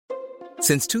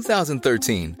Since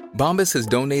 2013, Bombas has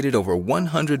donated over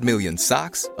 100 million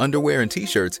socks, underwear, and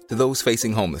T-shirts to those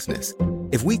facing homelessness.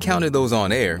 If we counted those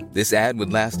on air, this ad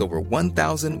would last over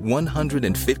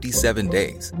 1,157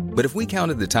 days. But if we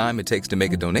counted the time it takes to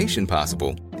make a donation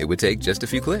possible, it would take just a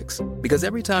few clicks. Because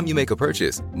every time you make a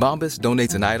purchase, Bombas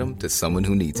donates an item to someone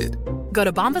who needs it. Go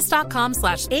to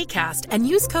bombas.com/ACAST and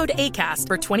use code ACAST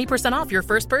for 20% off your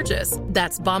first purchase.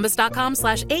 That's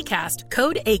bombas.com/ACAST,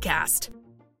 code ACAST.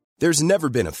 There's never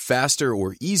been a faster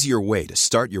or easier way to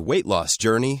start your weight loss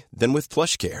journey than with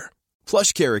PlushCare.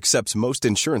 PlushCare accepts most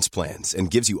insurance plans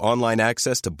and gives you online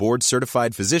access to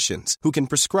board-certified physicians who can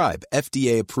prescribe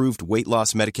FDA-approved weight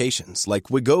loss medications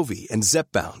like Wegovy and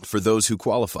Zepbound for those who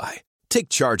qualify. Take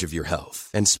charge of your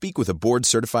health and speak with a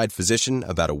board-certified physician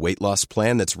about a weight loss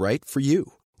plan that's right for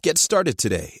you. Get started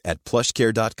today at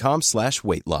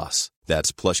plushcare.com/weight loss.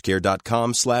 That's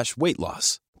plushcare.com/weight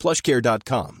loss.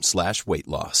 plushcare.com/weight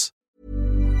loss.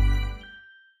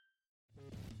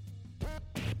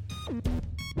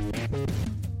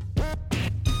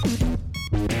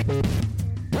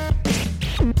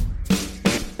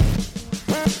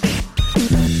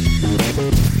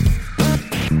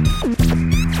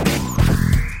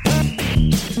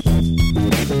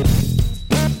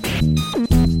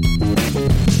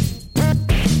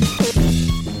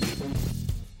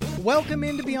 Welcome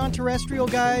into Beyond Terrestrial,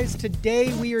 guys.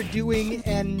 Today we are doing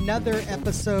another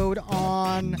episode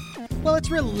on, well, it's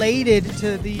related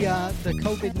to the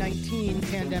COVID-19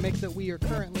 pandemic that we are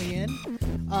currently in,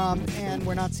 and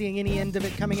we're not seeing any end of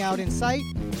it coming out in sight.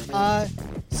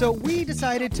 So we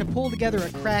decided to pull together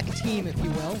a crack team, if you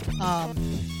will,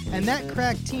 and that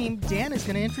crack team Dan is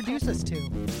going to introduce us to.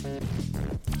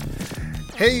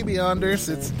 Hey Beyonders,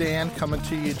 it's Dan coming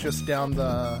to you just down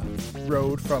the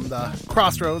road from the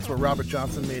crossroads where Robert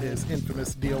Johnson made his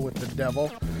infamous deal with the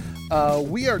devil.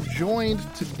 We are joined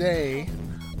today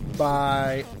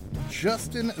by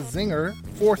Justin Zinger,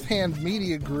 Fourth Hand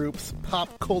Media Group's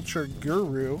pop culture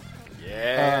guru.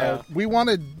 We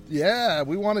wanted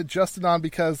Justin on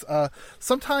because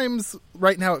sometimes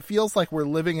right now it feels like we're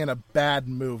living in a bad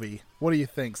movie. What do you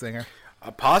think, Zinger?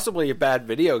 Possibly a bad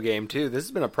video game, too. This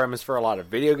has been a premise for a lot of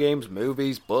video games,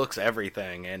 movies, books,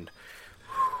 everything, and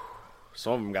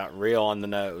some of them got real on the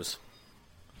nose.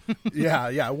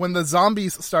 Yeah. When the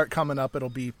zombies start coming up, it'll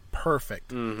be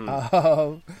perfect.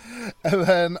 Mm-hmm. And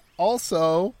then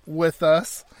also with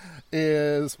us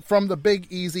is from the Big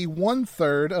Easy,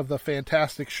 1/3 of the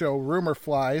fantastic show Rumor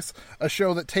Flies, a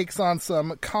show that takes on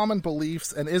some common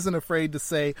beliefs and isn't afraid to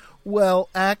say, well,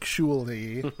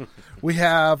 actually. We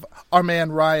have our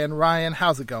man Ryan. Ryan,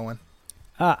 how's it going?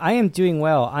 I am doing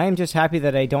well. I am just happy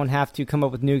that I don't have to come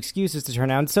up with new excuses to turn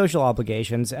down social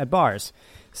obligations at bars.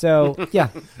 So, yeah.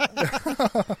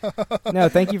 No,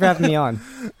 thank you for having me on.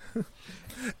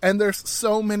 And there's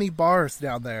so many bars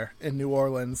down there in New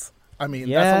Orleans. I mean,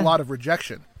 That's a lot of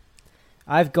rejection.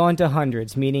 I've gone to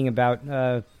hundreds, meaning about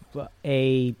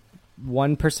a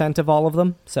 1% of all of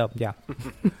them. So, yeah.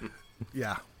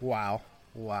 Yeah. Wow.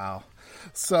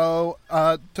 So,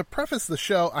 to preface the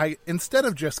show, instead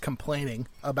of just complaining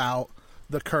about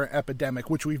the current epidemic,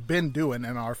 which we've been doing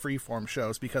in our freeform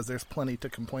shows because there's plenty to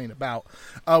complain about,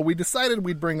 we decided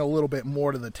we'd bring a little bit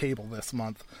more to the table this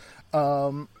month.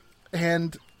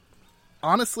 And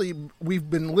honestly, we've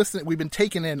been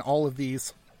taking in all of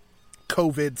these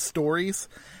COVID stories,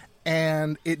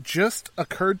 and it just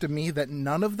occurred to me that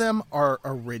none of them are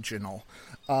original.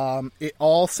 It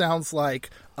all sounds like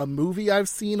a movie I've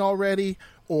seen already,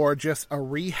 or just a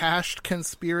rehashed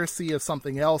conspiracy of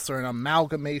something else, or an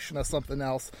amalgamation of something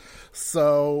else.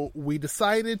 So we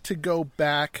decided to go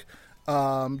back,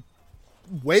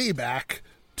 way back,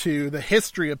 to the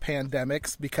history of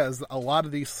pandemics, because a lot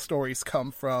of these stories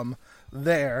come from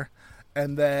there,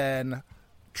 and then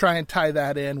try and tie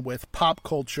that in with pop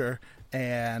culture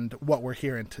and what we're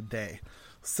hearing today.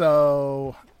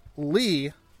 So,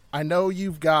 Lee, I know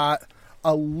you've got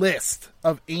a list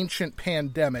of ancient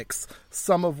pandemics,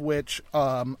 some of which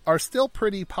are still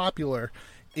pretty popular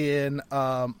in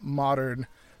modern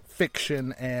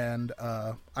fiction and,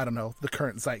 the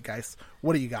current zeitgeist.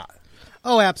 What do you got?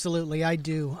 Oh, absolutely, I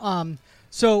do.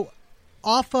 So,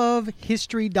 off of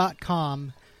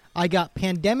History.com, I got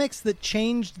pandemics that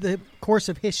changed the course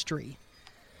of history.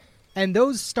 And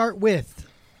those start with,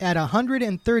 at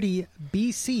 430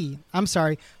 BC,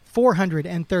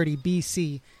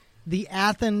 the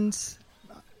Athens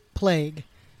plague.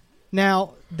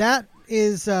 Now, that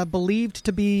is believed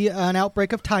to be an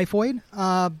outbreak of typhoid,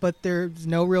 but there's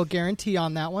no real guarantee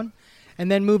on that one. And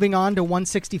then moving on to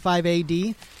 165 AD,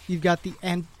 you've got the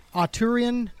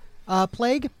Arturian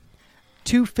plague.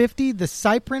 250, the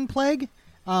Cyprian plague.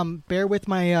 Bear with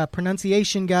my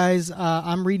pronunciation, guys.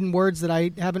 I'm reading words that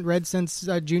I haven't read since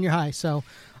junior high, so...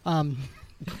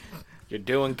 You're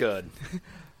doing good.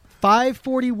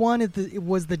 541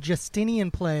 was the Justinian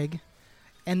plague,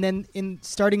 and then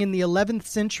starting in the 11th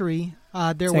century,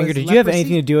 there Sanger, was did you have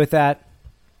anything to do with that?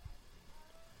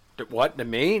 What, to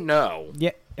me? No.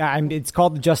 Yeah, it's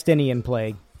called the Justinian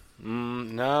plague.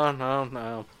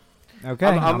 No. Okay,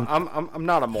 I'm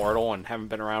not immortal and haven't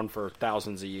been around for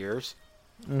thousands of years.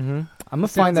 I'm gonna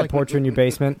find that portrait in your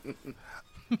basement.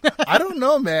 I don't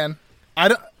know, man.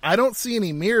 I don't see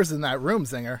any mirrors in that room,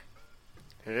 Zinger.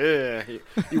 Yeah,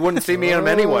 you wouldn't see me in them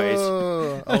anyways.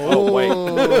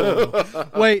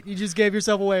 Wait. Wait, you just gave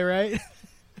yourself away, right?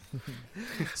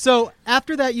 So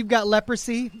after that, you've got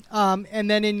leprosy, and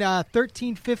then in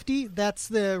 1350, that's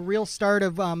the real start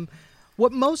of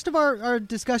what most of our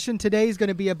discussion today is going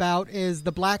to be about is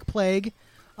the Black Plague,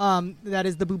 that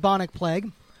is the bubonic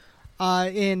plague.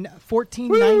 In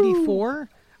 1494,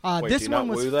 Wait, this do you one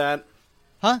not was woo that?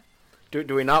 Huh?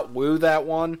 Do we not woo that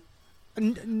one?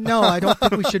 No, I don't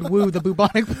think we should woo the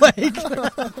bubonic plague.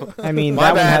 I mean, My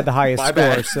that one bad. had the highest My score,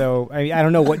 bad. so I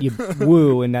don't know what you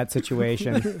woo in that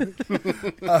situation.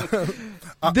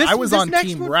 I was on next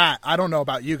Team one- Rat. I don't know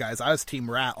about you guys. I was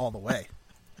Team Rat all the way.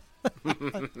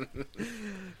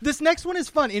 This next one is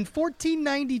fun. In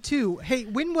 1492, hey,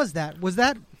 when was that?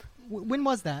 When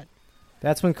was that?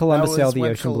 That's when Columbus That was sailed the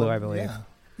when ocean blue, I believe. Yeah.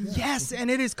 Yes,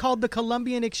 and it is called the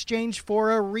Columbian Exchange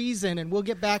for a reason, and we'll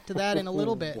get back to that in a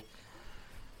little bit.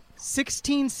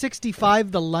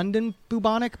 1665, the London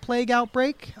bubonic plague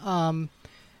outbreak. Then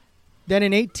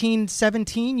in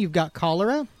 1817, you've got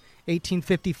cholera.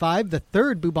 1855, the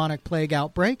third bubonic plague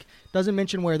outbreak. Doesn't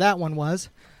mention where that one was.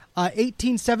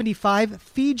 1875,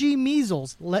 Fiji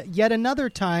measles. Yet another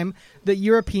time that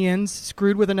Europeans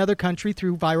screwed with another country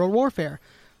through viral warfare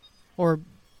or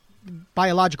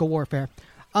biological warfare.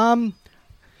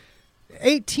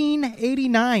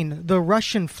 1889, the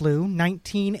Russian flu.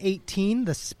 1918,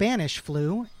 the Spanish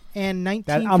flu. And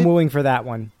 1950... I'm wooing for that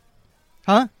one.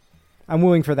 Huh? I'm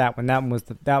wooing for that one. That one was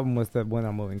the one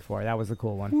I'm wooing for. That was the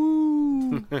cool one.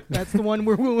 Woo! That's the one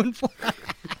we're wooing for.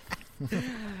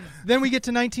 Then we get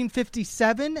to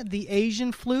 1957, the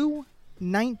Asian flu.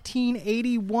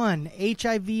 1981,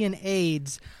 HIV and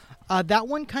AIDS. That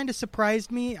one kind of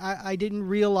surprised me. I didn't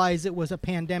realize it was a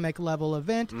pandemic level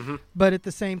event, but at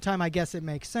the same time, I guess it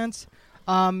makes sense.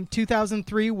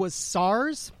 2003 was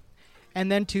SARS,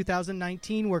 and then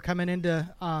 2019, we're coming into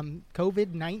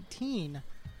COVID-19.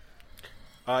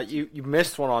 You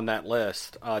missed one on that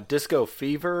list. Disco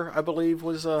fever, I believe,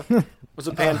 was a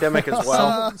pandemic as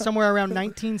well. Somewhere around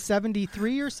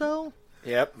 1973 or so?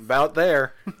 Yep, about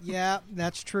there. Yeah,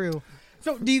 that's true.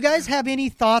 So, do you guys have any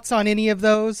thoughts on any of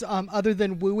those other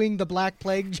than wooing the Black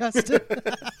Plague, Justin?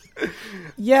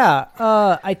 Yeah,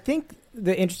 I think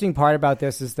the interesting part about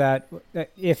this is that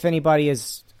if anybody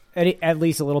is at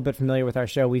least a little bit familiar with our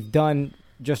show, we've done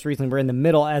just recently, we're in the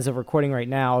middle, as of recording right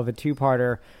now, of a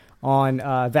two-parter on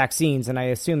vaccines, and I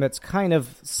assume that's kind of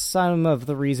some of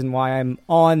the reason why I'm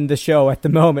on the show at the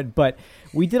moment, but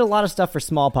we did a lot of stuff for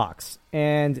smallpox,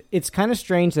 and it's kind of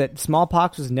strange that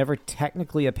smallpox was never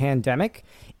technically a pandemic.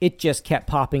 It just kept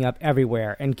popping up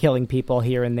everywhere and killing people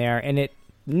here and there, and it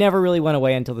never really went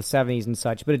away until the 70s and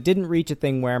such, but it didn't reach a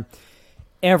thing where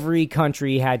every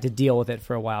country had to deal with it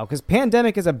for a while, because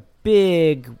pandemic is a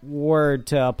big word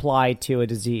to apply to a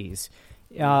disease.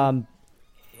 We're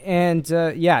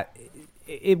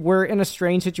in a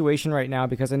strange situation right now,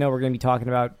 because I know we're going to be talking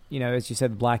about, as you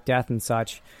said, Black Death and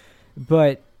such,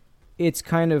 but it's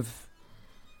kind of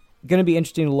going to be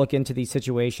interesting to look into these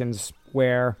situations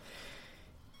where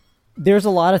there's a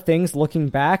lot of things looking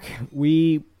back.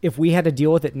 If we had to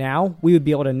deal with it now, we would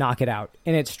be able to knock it out.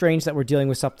 And it's strange that we're dealing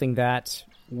with something that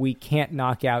we can't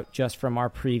knock out just from our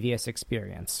previous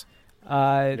experience.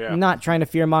 Not trying to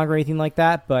fearmonger or anything like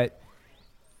that, but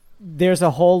there's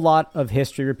a whole lot of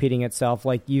history repeating itself,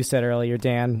 like you said earlier,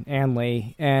 Dan and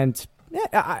Lee, and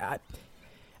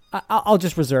I'll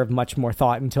just reserve much more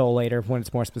thought until later when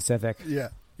it's more specific. Yeah,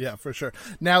 for sure.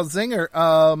 Now, Zinger,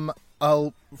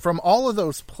 from all of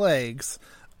those plagues,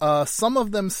 some of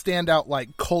them stand out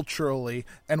like culturally,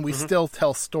 and we still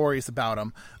tell stories about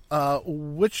them.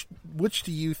 Which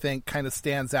do you think kind of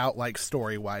stands out like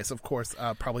story-wise? Of course,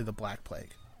 probably the Black Plague.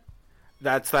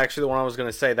 That's actually the one I was going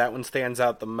to say. That one stands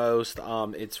out the most.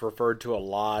 It's referred to a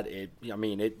lot. It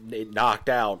knocked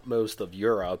out most of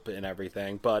Europe and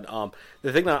everything. But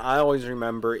the thing that I always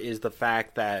remember is the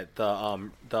fact that the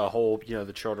whole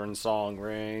the children's song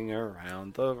 "Ring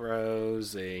Around the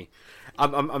Rosie."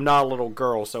 I'm not a little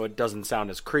girl, so it doesn't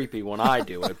sound as creepy when I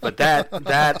do it. But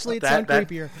actually, it sounds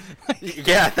creepier.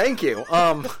 Yeah, thank you.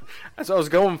 That's what I was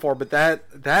going for. But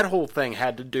that whole thing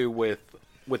had to do with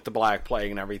the Black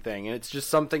Plague and everything, and it's just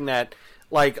something that,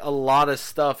 like, a lot of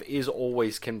stuff is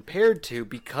always compared to,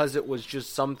 because it was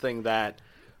just something that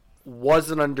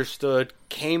wasn't understood,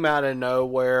 came out of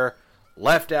nowhere,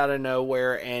 left out of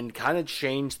nowhere, and kind of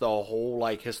changed the whole,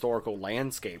 like, historical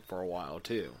landscape for a while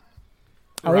too.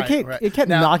 Oh, it kept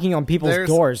now, knocking on people's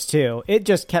doors too. It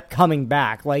just kept coming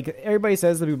back. Like, everybody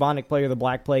says the bubonic plague or the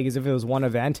Black Plague as if it was one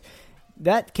event.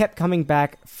 That kept coming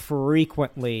back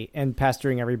frequently and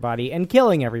pestering everybody and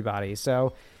killing everybody.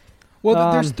 So,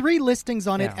 well, there's 3 listings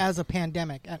on it as a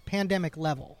pandemic at pandemic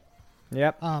level.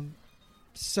 Yep.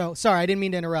 So sorry, I didn't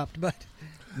mean to interrupt, but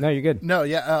no, you're good. No,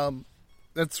 yeah,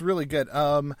 that's really good.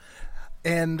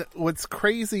 And what's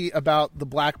crazy about the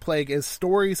Black Plague is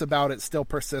stories about it still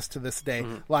persist to this day.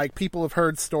 Mm-hmm. Like, people have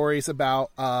heard stories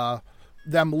about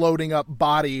them loading up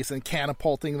bodies and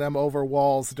catapulting them over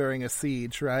walls during a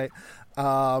siege, right?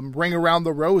 Ring Around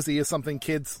the Rosie is something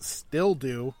kids still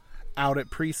do out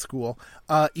at preschool.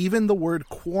 Even the word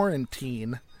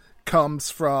quarantine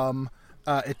comes from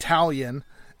Italian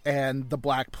and the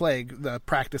Black Plague, the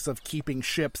practice of keeping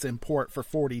ships in port for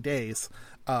 40 days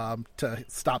to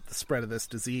stop the spread of this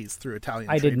disease through Italian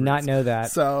trade did not routes. know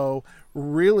that. So,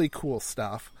 really cool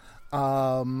stuff.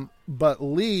 But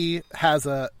Lee has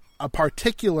a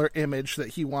particular image that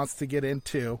he wants to get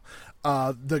into,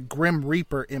 the Grim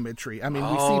Reaper imagery. I mean,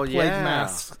 we see plague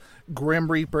masks,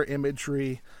 Grim Reaper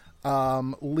imagery.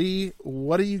 Lee,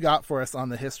 what do you got for us on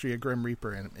the history of Grim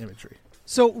Reaper imagery?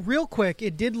 So, real quick,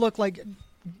 it did look like...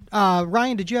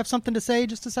 Ryan, did you have something to say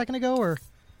just a second ago? Or?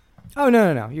 Oh,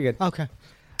 no, you're good. Okay.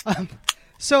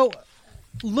 So,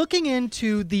 looking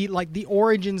into the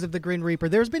origins of the Grim Reaper,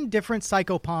 there's been different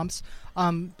psychopomps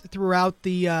throughout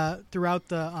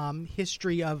the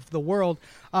history of the world.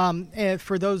 And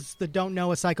for those that don't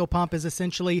know, a psychopomp is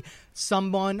essentially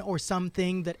someone or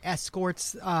something that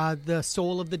escorts the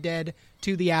soul of the dead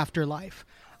to the afterlife.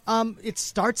 It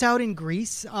starts out in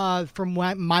Greece, from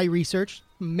my research,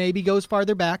 maybe goes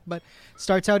farther back, but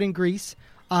starts out in Greece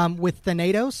with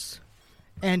Thanatos.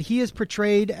 And he is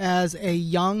portrayed as a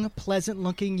young,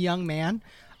 pleasant-looking young man,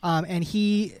 and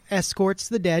he escorts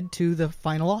the dead to their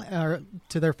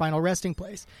final resting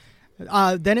place.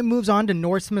 Then it moves on to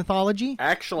Norse mythology.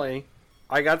 Actually,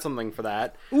 I got something for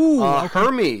that. Ooh,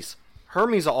 okay.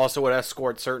 Hermes also would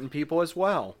escort certain people as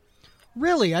well.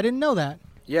 Really? I didn't know that.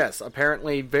 Yes,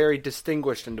 apparently very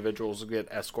distinguished individuals get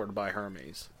escorted by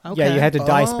Hermes. Okay. Yeah, you had to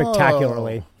die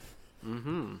spectacularly.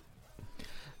 Mm-hmm.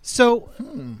 So...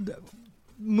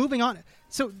 Moving on.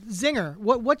 So, Zinger,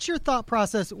 what's your thought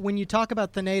process when you talk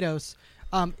about Thanatos?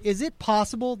 Is it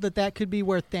possible that could be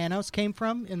where Thanos came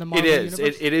from in the Marvel universe?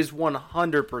 It is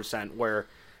 100% where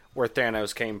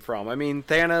Thanos came from. I mean,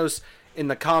 Thanos in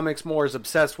the comics more is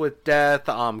obsessed with death,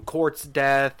 courts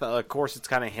death. Of course, it's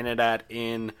kind of hinted at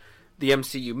in the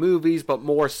MCU movies, but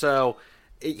more so,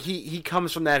 he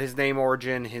comes from that. His name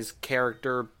origin, his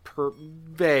character,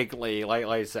 vaguely, like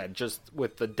I said, just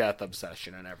with the death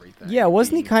obsession and everything. Yeah,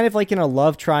 wasn't he kind of like in a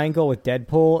love triangle with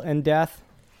Deadpool and death?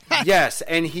 Yes,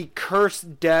 and he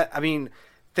cursed death. I mean,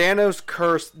 Thanos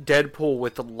cursed Deadpool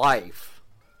with life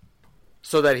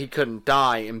so that he couldn't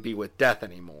die and be with death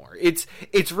anymore. It's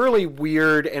really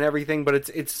weird and everything, but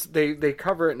they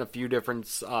cover it in a few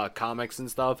different comics and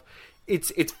stuff.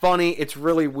 It's funny, it's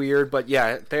really weird, but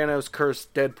yeah, Thanos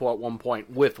cursed Deadpool at one point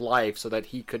with life so that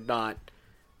he could not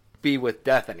be with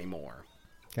death anymore.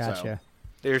 Gotcha.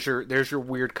 So, there's your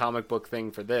weird comic book thing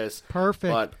for this.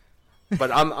 Perfect.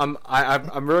 But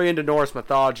I'm really into Norse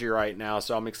mythology right now,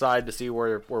 so I'm excited to see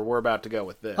where we're about to go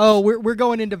with this. Oh, we're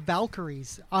going into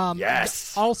Valkyries.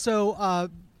 Yes. Also,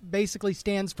 basically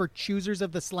stands for choosers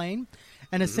of the slain,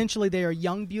 and essentially they are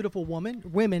young, beautiful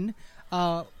women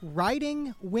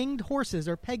riding winged horses,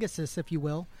 or Pegasus, if you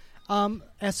will,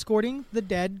 escorting the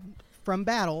dead from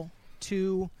battle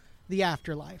to the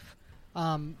afterlife.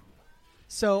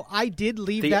 So I did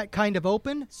leave that kind of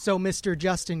open so Mr.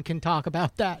 Justin can talk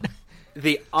about that.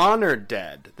 The honored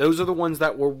dead, those are the ones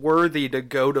that were worthy to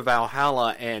go to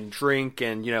Valhalla and drink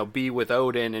and, be with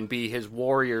Odin and be his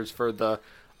warriors for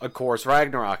of course,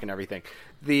 Ragnarok and everything.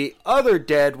 The other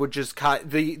dead would just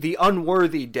the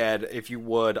unworthy dead, if you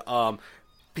would,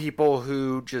 people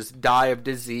who just die of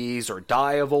disease or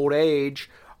die of old age,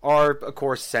 are, of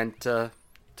course, sent to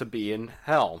be in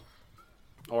Hell,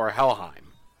 or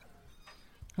Helheim.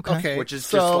 Okay. Which is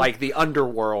just like the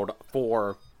underworld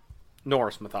for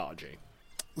Norse mythology.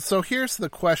 So here's the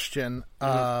question,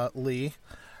 Lee.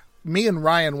 Me and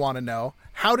Ryan want to know,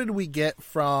 how did we get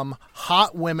from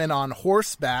hot women on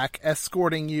horseback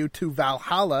escorting you to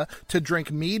Valhalla to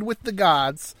drink mead with the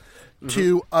gods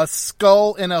to a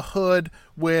skull in a hood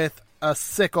with a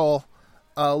sickle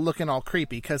looking all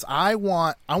creepy? Because I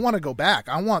want to go back.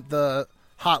 I want the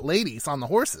hot ladies on the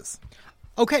horses.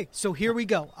 Okay, so here we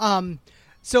go.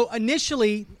 So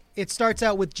initially, it starts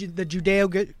out with the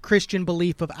Judeo-Christian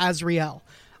belief of Azrael.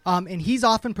 And he's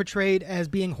often portrayed as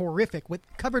being horrific,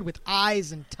 covered with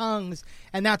eyes and tongues,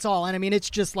 and that's all. And I mean, it's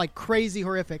just like crazy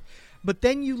horrific. But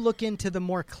then you look into the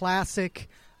more classic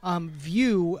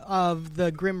view of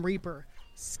the Grim Reaper.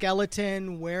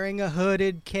 Skeleton wearing a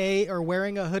hooded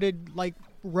like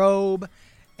robe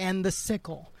and the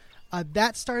sickle.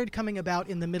 That started coming about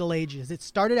in the Middle Ages. It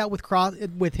started out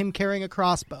with him carrying a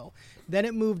crossbow. Then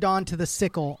it moved on to the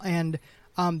sickle, and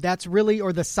that's really,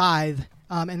 or the scythe,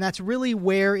 and that's really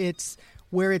where it's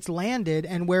landed,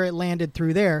 and where it landed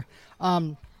through there.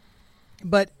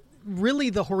 But really,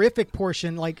 the horrific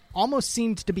portion, like, almost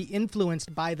seemed to be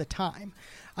influenced by the time.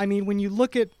 I mean, when you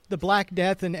look at the Black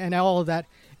Death and all of that,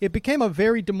 it became a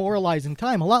very demoralizing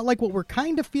time. A lot like what we're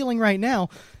kind of feeling right now,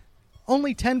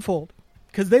 only tenfold.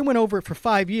 Because they went over it for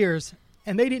 5 years,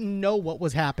 and they didn't know what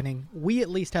was happening. We at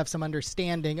least have some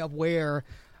understanding of where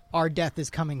our death is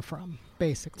coming from,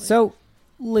 basically. So,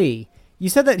 Lee, you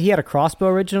said that he had a crossbow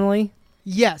originally?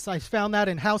 Yes, I found that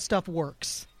in How Stuff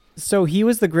Works. So he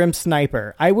was the Grim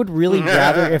Sniper. I would really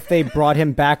rather if they brought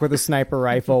him back with a sniper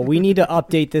rifle. We need to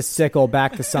update this sickle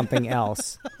back to something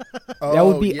else. That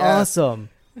would be awesome.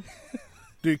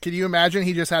 Dude, can you imagine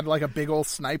he just had like a big old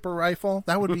sniper rifle?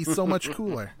 That would be so much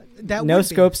cooler. No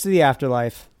scopes to the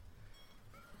afterlife.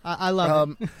 I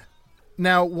love it.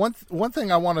 Now, one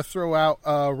thing I want to throw out,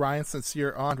 Ryan, since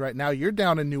you're on right now, you're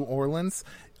down in New Orleans.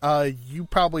 You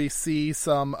probably see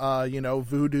some,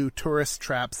 voodoo tourist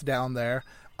traps down there,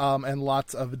 and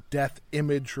lots of death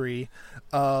imagery.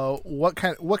 What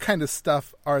kind of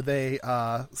stuff are they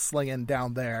slinging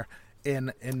down there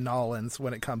in Nolans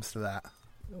when it comes to that?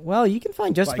 Well, you can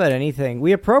find just about anything.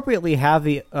 We appropriately have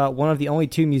the one of the only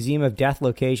 2 Museum of Death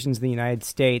locations in the United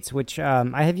States, which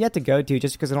I have yet to go to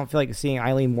just because I don't feel like seeing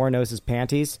Eileen Wuornos's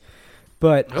panties.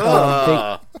 But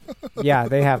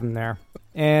they have them there.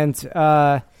 And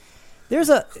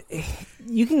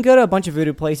you can go to a bunch of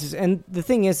voodoo places, and the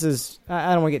thing is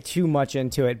I don't want to get too much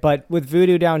into it, but with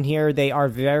voodoo down here, they are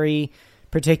very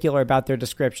particular about their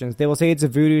descriptions. They will say it's a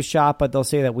voodoo shop, but they'll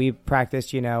say that we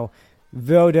practice,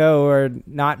 voodoo or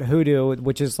not hoodoo,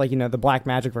 which is like, the black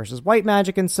magic versus white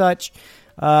magic and such.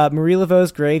 Marie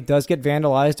Laveau's grave does get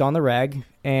vandalized on the reg,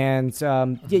 and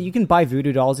you can buy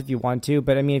voodoo dolls if you want to,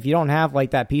 but I mean, if you don't have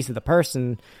like that piece of the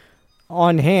person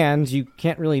on hand, you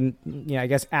can't really, I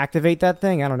guess, activate that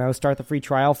thing. I don't know, start the free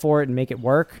trial for it and make it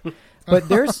work. But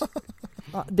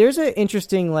there's an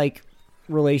interesting like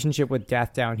relationship with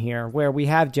death down here, where we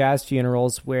have jazz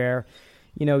funerals where,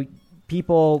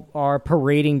 people are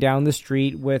parading down the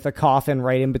street with a coffin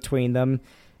right in between them.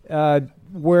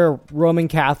 We're Roman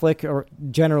Catholic, or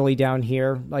generally down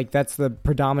here, like that's the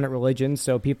predominant religion.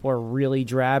 So people are really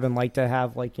drab and like to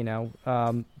have like,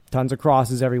 tons of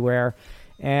crosses everywhere.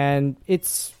 And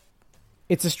it's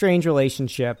a strange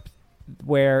relationship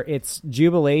where it's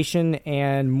jubilation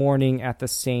and mourning at the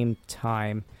same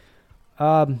time.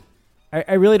 I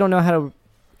really don't know how to...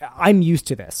 I'm used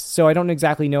to this, so I don't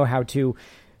exactly know how to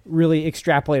really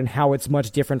extrapolate on how it's much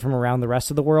different from around the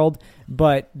rest of the world,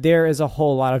 but there is a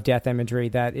whole lot of death imagery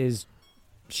that is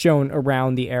shown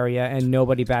around the area, and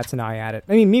nobody bats an eye at it.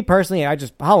 I mean, me personally,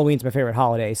 Halloween's my favorite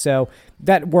holiday, so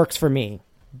that works for me,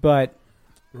 but...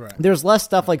 Right. There's less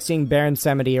stuff like seeing Baron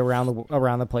Samedi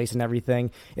around the place and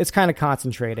everything. It's kind of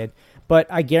concentrated. But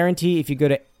I guarantee if you go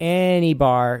to any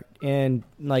bar in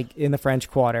the French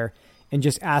Quarter and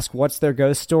just ask what's their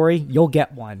ghost story, you'll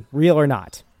get one, real or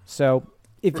not. So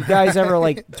if you guys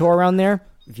ever tour around there,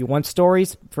 if you want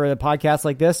stories for a podcast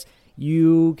like this,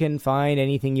 you can find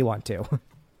anything you want to.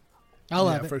 I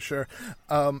love it. For sure.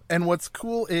 And what's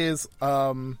cool is...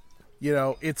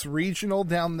 it's regional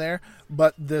down there,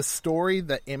 but the story,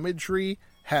 the imagery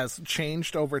has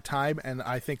changed over time, and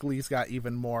I think Lee's got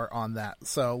even more on that.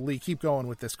 So, Lee, keep going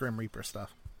with this Grim Reaper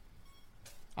stuff.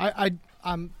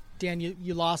 Dan,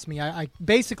 you lost me. I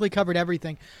basically covered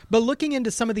everything. But looking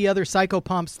into some of the other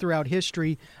psychopomps throughout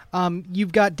history,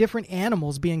 you've got different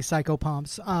animals being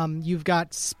psychopomps. You've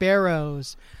got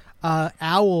sparrows,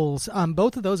 owls.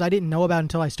 Both of those I didn't know about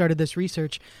until I started this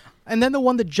research. And then the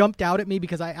one that jumped out at me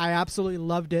because I absolutely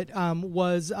loved it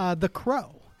was The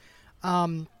Crow.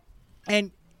 And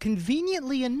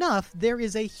conveniently enough, there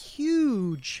is a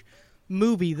huge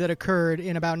movie that occurred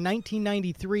in about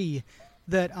 1993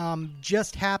 that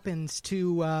just happens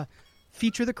to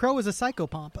feature The Crow as a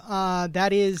psychopomp.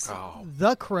 That is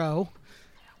The Crow.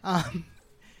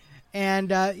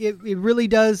 And it really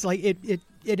does, like, it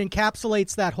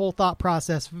encapsulates that whole thought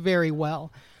process very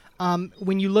well.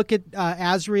 When you look at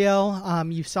Azrael,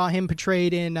 you saw him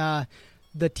portrayed in the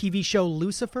TV show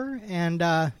Lucifer, and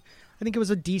I think it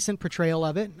was a decent portrayal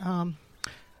of it.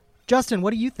 Justin,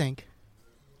 what do you think?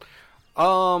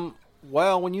 Well,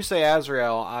 when you say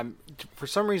Azrael, for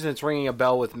some reason it's ringing a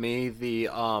bell with me.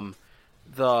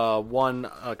 The one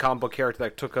comic book character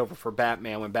that took over for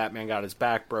Batman when Batman got his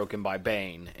back broken by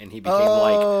Bane, and he became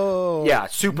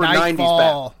super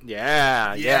Nightfall. 90s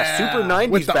Batman. Yeah, super 90s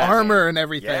with the Batman. armor and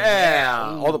everything.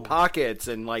 Yeah, all the pockets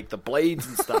and like the blades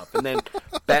and stuff, and then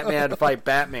Batman had to fight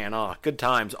Batman. Oh, good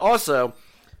times. Also,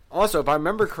 if I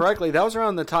remember correctly, that was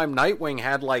around the time Nightwing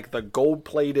had like the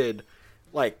gold-plated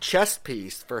like chest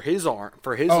piece for his arm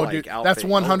outfit. That's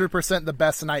 100% the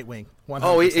best Nightwing.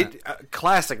 100%. Oh,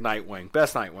 classic Nightwing,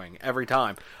 best Nightwing every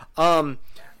time.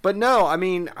 But no, I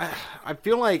mean, I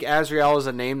feel like Azrael is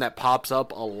a name that pops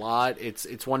up a lot.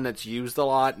 It's one that's used a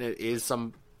lot, and it is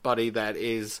somebody that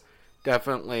is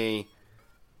definitely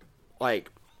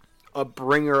like a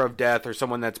bringer of death, or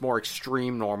someone that's more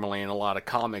extreme normally in a lot of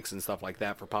comics and stuff like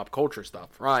that for pop culture stuff.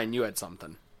 Ryan, you had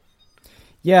something.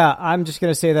 Yeah, I'm just going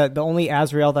to say that the only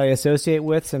Azrael that I associate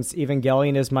with, since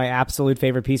Evangelion is my absolute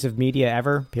favorite piece of media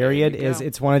ever, period, is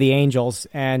it's one of the angels.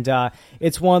 And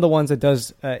it's one of the ones that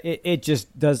does, it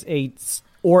just does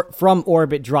from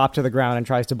orbit drop to the ground and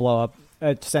tries to blow up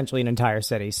essentially an entire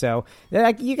city. So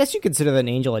I guess you consider that an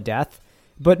angel of death.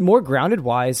 But more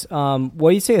grounded-wise, what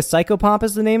do you say, a psychopomp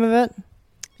is the name of it?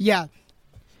 Yeah.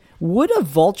 Would a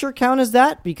vulture count as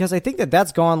that? Because I think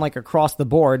that's gone like across the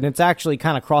board, and it's actually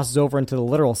kind of crosses over into the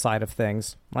literal side of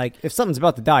things. Like if something's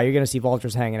about to die, you're going to see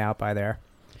vultures hanging out by there.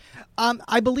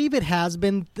 I believe it has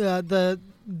been.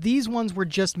 These ones were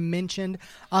just mentioned.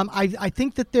 I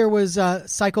think that there was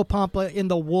Psychopomp in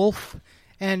The Wolf,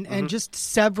 and just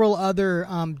several other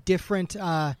different.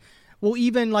 Well,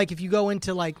 even like if you go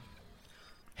into like,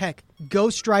 heck,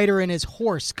 Ghost Rider and his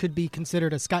horse could be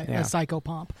considered a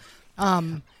Psychopomp.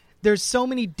 There's so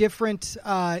many different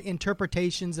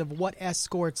interpretations of what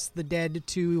escorts the dead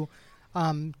to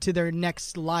their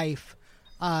next life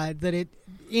that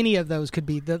any of those could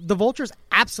be. The vultures,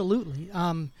 absolutely.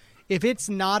 If it's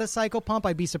not a psychopomp,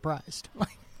 I'd be surprised.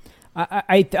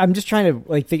 I'm just trying to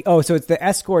like think. Oh, so it's the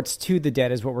escorts to the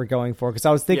dead is what we're going for. Because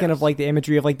I was thinking of like the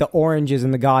imagery of like the oranges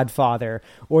in The Godfather,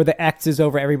 or the X's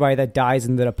over everybody that dies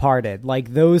in The Departed,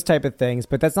 like those type of things.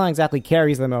 But that's not exactly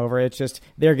carries them over. It's just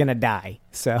they're gonna die.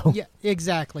 So yeah,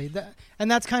 exactly.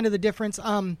 And that's kind of the difference.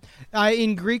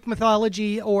 In Greek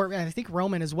mythology, or I think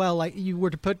Roman as well, like you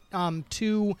were to put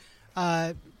two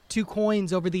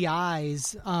coins over the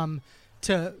eyes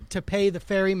to pay the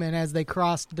ferryman as they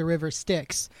crossed the river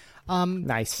Styx.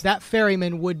 Nice. That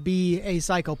ferryman would be a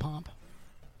psychopomp.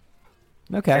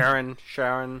 Okay.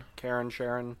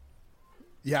 Sharon.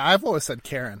 Yeah, I've always said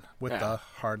Karen with the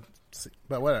hard C,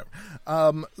 but whatever.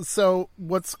 So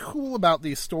what's cool about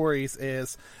these stories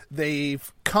is they've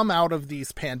come out of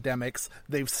these pandemics.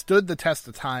 They've stood the test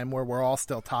of time where we're all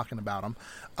still talking about them.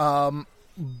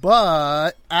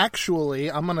 But actually,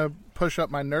 I'm going to push up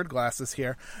my nerd glasses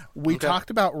here. We talked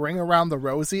about Ring Around the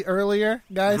Rosie earlier,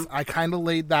 guys. I kind of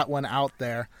laid that one out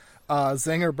there.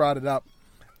 Zinger brought it up.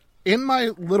 In my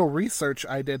little research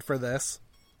I did for this,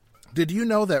 did you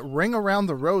know that Ring Around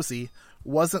the Rosie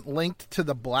wasn't linked to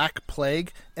the Black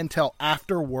Plague until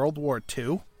after World War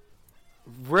II?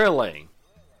 Really?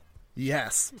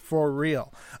 Yes, for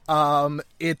real.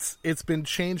 It's been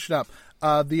changed up.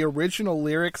 The original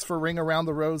lyrics for Ring Around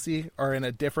the Rosie are in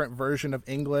a different version of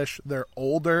English. They're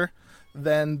older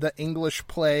than the English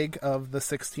plague of the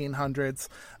 1600s.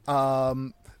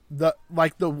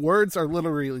 The words are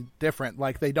literally different.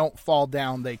 Like, they don't fall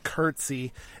down, they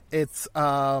curtsy. It's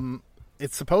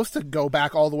supposed to go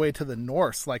back all the way to the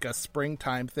Norse, like a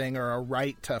springtime thing or a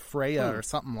rite to Freya or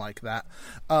something like that.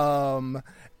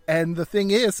 And the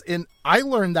thing is, I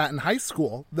learned that in high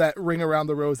school, that Ring Around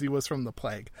the Rosie was from the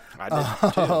plague. I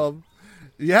did too.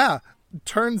 Yeah,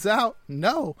 turns out,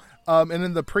 no. And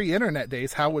in the pre-internet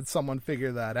days, how would someone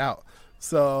figure that out?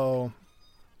 So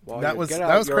that was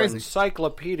crazy.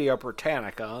 Encyclopedia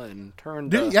Britannica and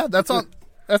turned. Yeah, that's on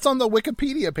the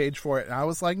Wikipedia page for it. And I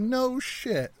was like, no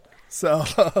shit. So,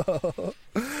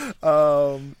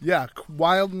 yeah,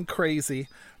 wild and crazy.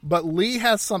 But Lee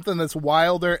has something that's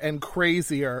wilder and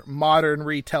crazier modern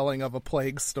retelling of a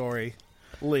plague story.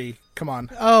 Lee, come on.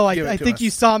 Oh, I think you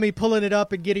saw me pulling it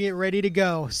up and getting it ready to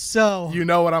go. So you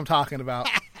know what I'm talking about.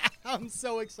 I'm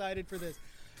so excited for this.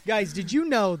 Guys, did you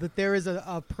know that there is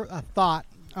a thought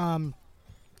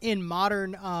in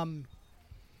modern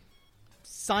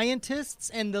scientists,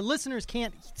 and the listeners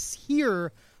can't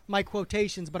hear my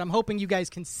quotations, but I'm hoping you guys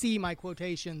can see my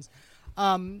quotations,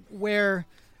 where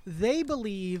they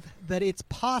believe that it's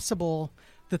possible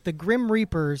that the Grim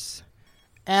Reapers,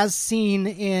 as seen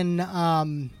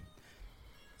in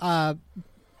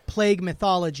plague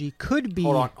mythology, could be...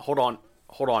 Hold on.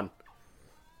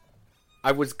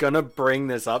 I was going to bring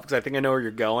this up because I think I know where you're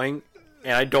going,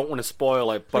 and I don't want to spoil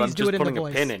it, but Please I'm just putting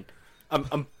a pin in.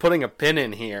 I'm putting a pin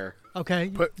in here. Okay.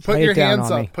 Put your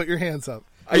hands up. Put your hands up.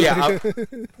 Yeah.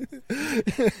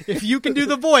 If you can do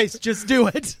the voice, just do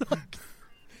it.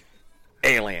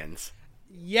 Aliens.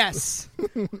 Yes.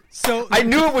 So I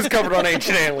knew it was covered on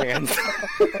Ancient Aliens.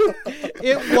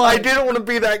 It was. I didn't want to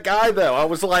be that guy, though. I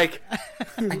was like,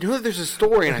 I know that there's a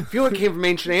story, and I feel it came from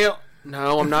Ancient Aliens.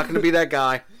 No, I'm not going to be that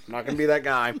guy.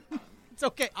 It's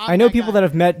okay. I know people that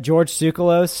have met George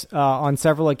Tsoukalos on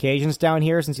several occasions down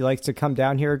here, since he likes to come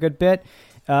down here a good bit.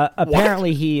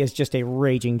 Apparently, he is just a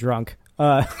raging drunk.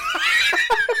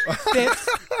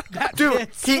 Dude,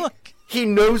 he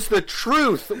knows the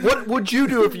truth. What would you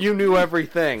do if you knew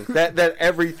everything? That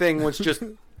everything was just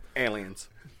aliens.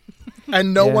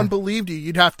 And no one believed you.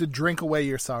 You'd have to drink away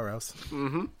your sorrows.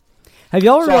 Mm-hmm. Have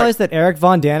y'all realized that Eric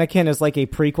Von Daniken is like a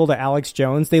prequel to Alex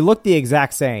Jones? They look the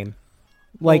exact same.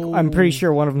 Like, I'm pretty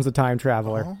sure one of them's a time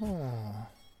traveler.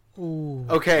 Oh.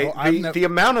 Okay, the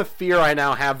amount of fear I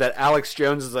now have that Alex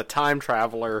Jones is a time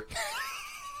traveler.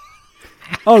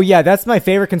 Oh, yeah, that's my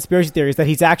favorite conspiracy theory, is that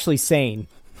he's actually sane.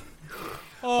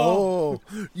 Oh,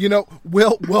 you know,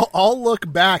 we'll all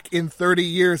look back in 30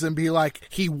 years and be like,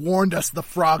 he warned us the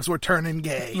frogs were turning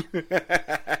gay.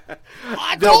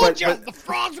 I told you the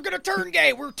frogs were going to turn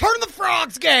gay. We're turning the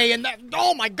frogs gay, and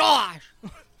oh my gosh.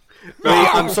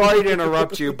 I'm sorry to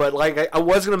interrupt you, but like I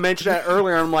was going to mention that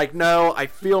earlier. I'm like, no, I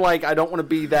feel like I don't want to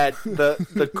be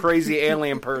the crazy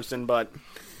alien person, but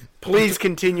please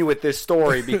continue with this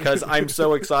story because I'm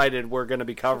so excited we're going to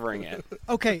be covering it.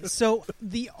 Okay, so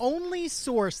the only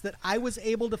source that I was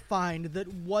able to find that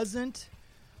wasn't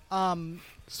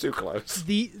Tsoukalos.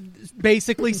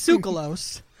 Basically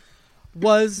Tsoukalos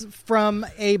was from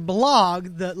a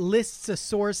blog that lists a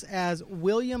source as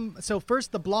William. So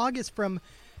first, the blog is from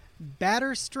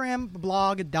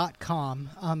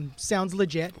batterstramblog.com. Sounds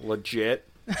legit. Legit?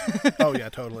 Oh, yeah,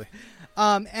 totally.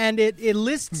 And it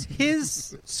lists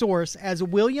his source as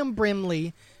William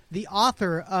Brimley, the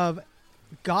author of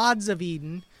Gods of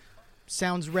Eden.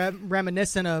 Sounds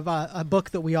reminiscent of a book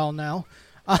that we all know.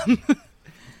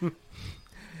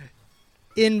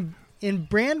 In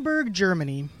Brandenburg,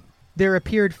 Germany, there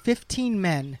appeared 15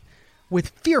 men with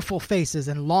fearful faces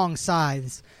and long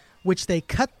scythes, which they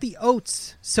cut the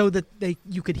oats so that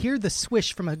you could hear the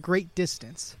swish from a great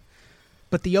distance.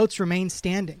 But the oats remained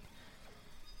standing.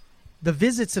 The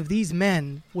visits of these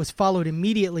men was followed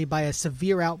immediately by a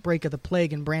severe outbreak of the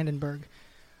plague in Brandenburg,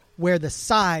 where the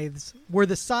scythes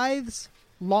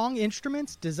long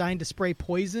instruments designed to spray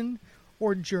poison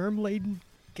or germ-laden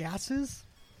gases?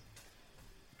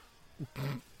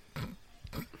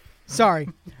 Sorry.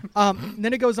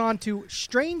 Then it goes on to,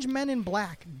 strange men in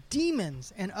black,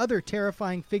 demons, and other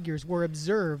terrifying figures were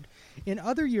observed in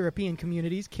other European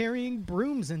communities carrying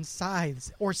brooms and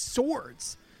scythes or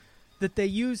swords that they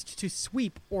used to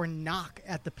sweep or knock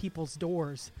at the people's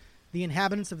doors. The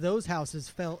inhabitants of those houses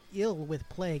fell ill with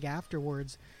plague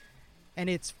afterwards. And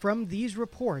it's from these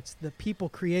reports that people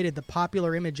created the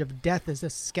popular image of death as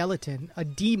a skeleton, a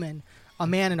demon, a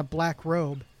man in a black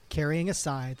robe carrying a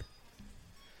scythe.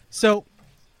 So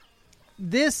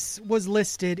this was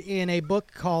listed in a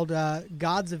book called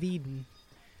Gods of Eden.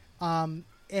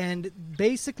 And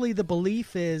basically the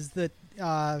belief is that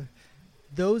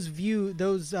those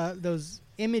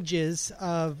images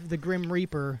of the Grim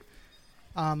Reaper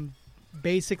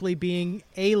basically being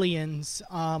aliens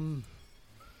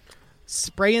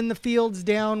spraying the fields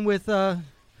down with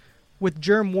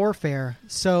germ warfare.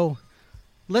 So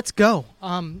let's go.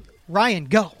 Ryan,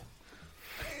 go.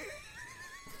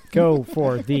 Go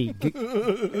for the...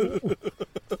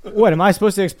 What, am I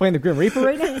supposed to explain the Grim Reaper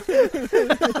right now?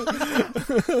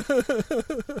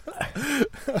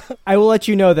 I will let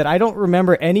you know that I don't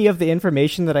remember any of the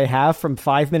information that I have from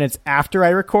 5 minutes after I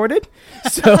recorded.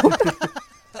 So,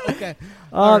 okay.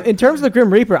 In terms of the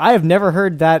Grim Reaper, I have never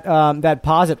heard that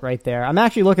posit right there. I'm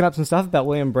actually looking up some stuff about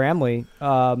William Bramley.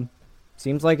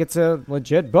 seems like it's a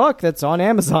legit book that's on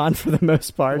Amazon for the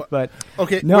most part. But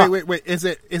okay, no, wait. Is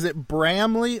it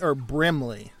Bramley or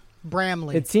Brimley?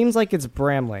 Bramley. It seems like it's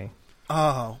Bramley.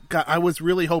 Oh God, I was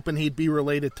really hoping he'd be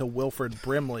related to Wilford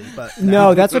Brimley, but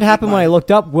no, that's what happened when I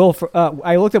looked up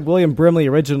I looked up William Brimley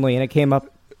originally, and it came up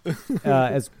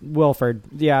as Wilford.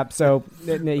 Yeah, so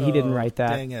he didn't write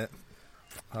that. Dang it!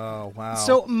 Oh wow.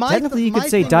 So technically, you could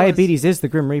say diabetes is the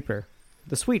Grim Reaper,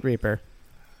 the Sweet Reaper,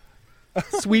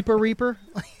 Sweeper Reaper.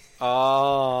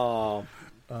 Oh.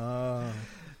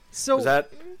 So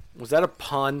was that a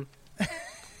pun?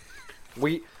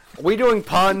 we doing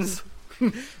puns?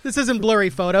 This isn't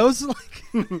blurry photos. So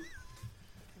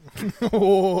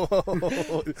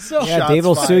yeah, Dave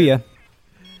will sue you.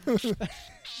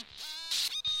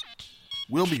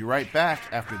 We'll be right back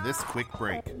after this quick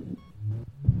break.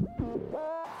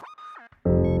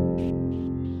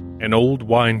 An old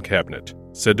wine cabinet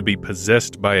said to be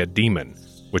possessed by a demon,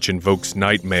 which invokes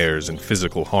nightmares and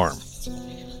physical harm.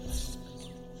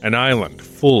 An island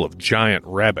full of giant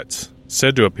rabbits,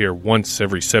 said to appear once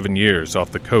every 7 years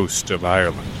off the coast of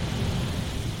Ireland.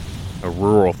 A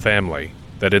rural family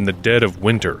that in the dead of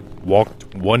winter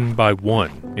walked one by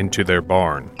one into their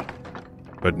barn,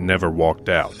 but never walked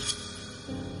out.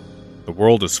 The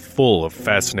world is full of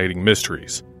fascinating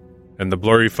mysteries, and the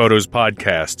Blurry Photos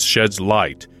podcast sheds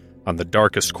light on the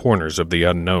darkest corners of the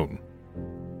unknown.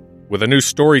 With a new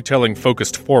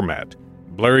storytelling-focused format,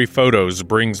 Blurry Photos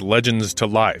brings legends to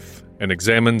life and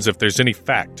examines if there's any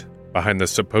fact behind the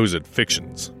supposed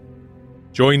fictions.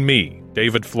 Join me,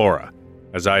 David Flora,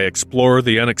 as I explore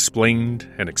the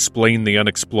unexplained and explain the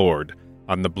unexplored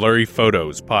on the Blurry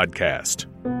Photos podcast.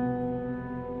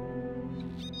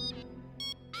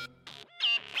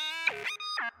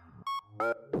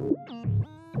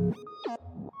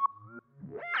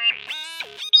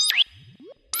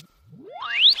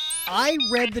 I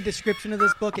read the description of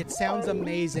this book. It sounds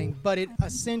amazing, but it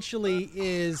essentially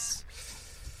is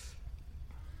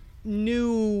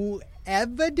new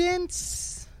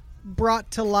evidence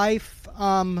brought to life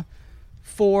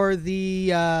for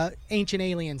the ancient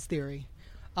aliens theory.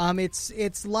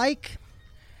 It's like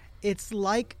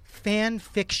fan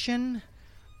fiction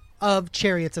of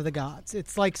Chariots of the Gods.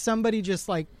 It's like somebody just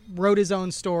like wrote his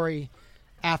own story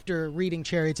after reading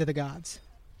Chariots of the Gods.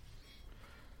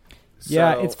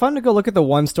 Yeah, it's fun to go look at the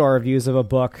 1-star reviews of a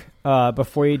book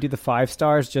before you do the 5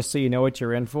 stars, just so you know what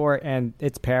you're in for, and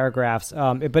it's paragraphs.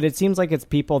 But it seems like it's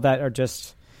people that are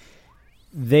just,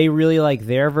 they really like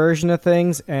their version of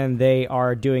things, and they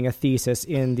are doing a thesis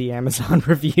in the Amazon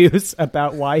reviews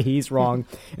about why he's wrong,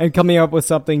 and coming up with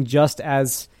something just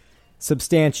as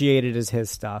substantiated as his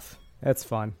stuff. That's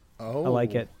fun. Oh, I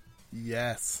like it.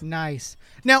 Yes. Nice.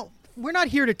 Now, we're not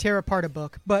here to tear apart a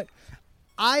book, but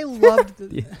I loved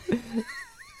the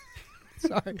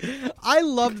sorry. I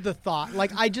loved the thought.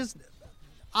 Like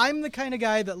I'm the kind of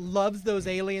guy that loves those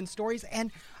alien stories,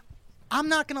 and I'm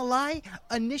not going to lie,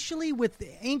 initially with the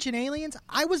Ancient Aliens,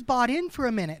 I was bought in for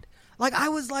a minute. Like I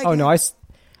was like, oh no, I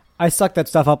suck that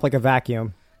stuff up like a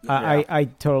vacuum. Yeah. I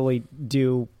totally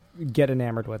do get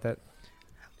enamored with it.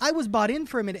 I was bought in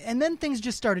for a minute, and then things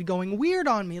just started going weird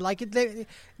on me. Like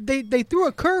they threw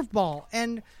a curveball,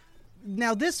 and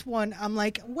now this one, I'm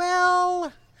like,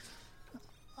 well,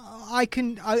 I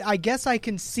guess I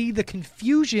can see the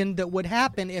confusion that would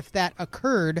happen if that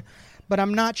occurred, but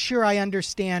I'm not sure I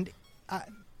understand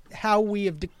how we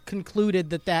have concluded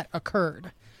that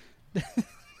occurred.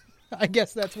 I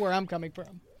guess that's where I'm coming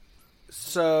from.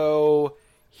 So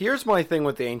here's my thing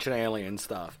with the Ancient Alien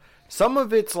stuff. Some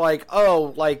of it's like,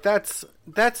 oh, like that's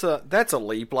a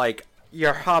leap, like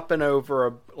you're hopping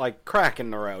over a crack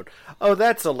in the road. Oh,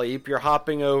 that's a leap. You're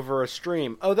hopping over a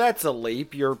stream. Oh, that's a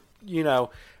leap. You're,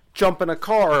 jumping a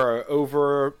car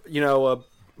over,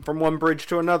 from one bridge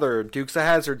to another, Dukes of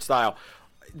Hazzard style.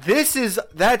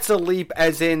 That's a leap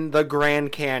as in the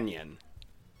Grand Canyon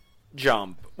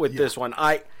jump with this one.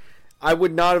 I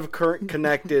would not have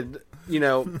connected,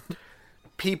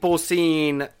 people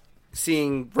seeing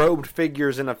robed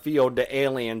figures in a field to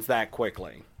aliens that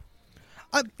quickly.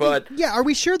 But yeah, are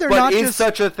we sure they're not? But is just...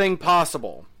 such a thing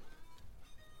possible?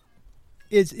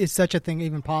 Is such a thing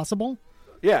even possible?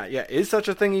 Yeah. Is such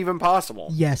a thing even possible?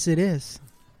 Yes, it is.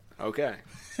 Okay.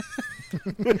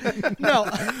 No.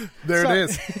 There it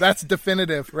is. That's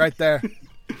definitive right there.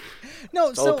 No,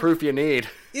 that's all the proof you need.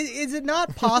 Is it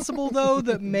not possible though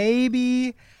that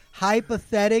maybe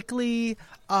hypothetically,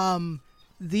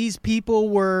 these people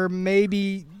were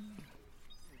maybe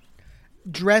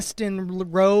dressed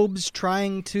in robes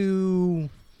trying to,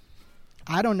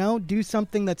 I don't know, do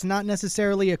something that's not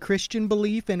necessarily a Christian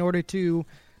belief in order to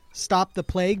stop the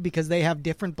plague because they have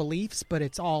different beliefs, but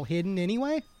it's all hidden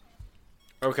anyway?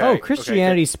 Okay. Oh,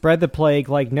 Christianity spread the plague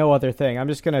like no other thing. I'm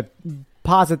just going to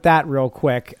posit that real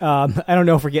quick. I don't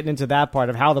know if we're getting into that part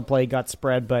of how the plague got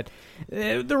spread, but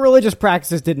the religious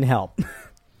practices didn't help.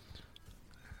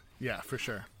 Yeah, for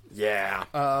sure. Yeah.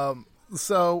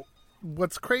 So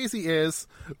what's crazy is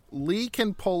Lee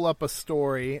can pull up a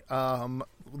story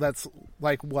that's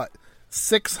like,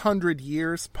 600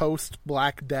 years post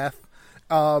Black Death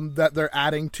that they're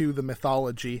adding to the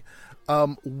mythology.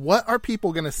 What are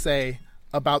people going to say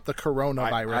about the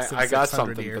coronavirus? I got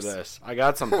something years? for this. I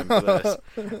got something for this,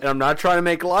 and I'm not trying to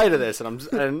make light of this.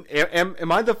 And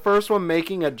am I the first one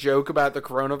making a joke about the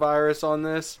coronavirus on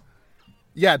this?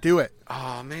 Yeah, do it.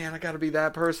 Oh man, I got to be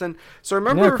that person. So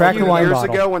remember a few years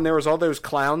ago when there was all those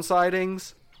clown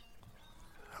sightings?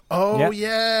 Oh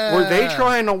yeah. Were they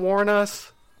trying to warn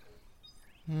us?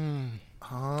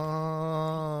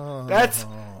 Oh.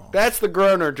 That's the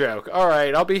Groner joke. All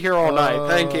right, I'll be here all night.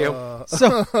 Thank you.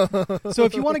 So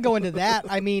if you want to go into that,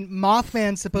 I mean,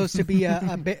 Mothman's supposed to be a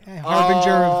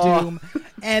harbinger of doom,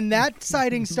 and that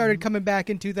sighting started coming back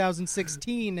in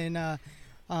 2016 in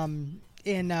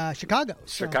Chicago.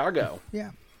 So, Chicago.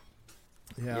 Yeah.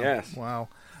 Yes. Wow.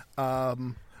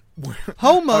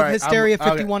 Home of right, Hysteria I'm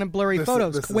 51 and Blurry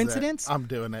Photos. This Coincidence? I'm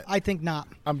doing it. I think not.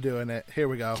 I'm doing it. Here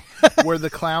we go. Were the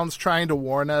clowns trying to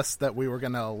warn us that we were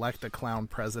going to elect a clown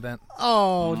president?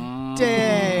 Oh,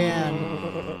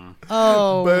 Dan.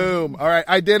 Oh. Boom. All right,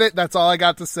 I did it. That's all I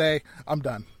got to say. I'm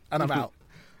done. And I'm out.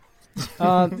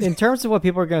 In terms of what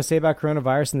people are going to say about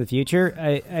coronavirus in the future,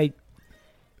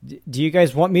 do you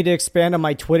guys want me to expand on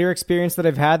my Twitter experience that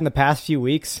I've had in the past few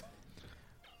weeks?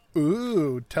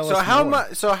 Ooh, tell us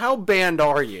more. So how banned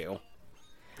are you?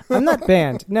 I'm not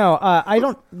banned. No, I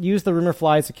don't use the Rumor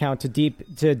Flies account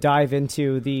to dive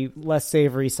into the less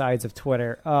savory sides of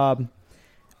Twitter.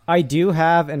 I do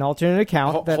have an alternate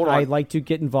account that I like to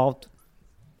get involved.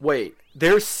 Wait,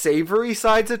 there's savory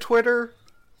sides of Twitter?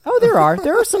 Oh, there are.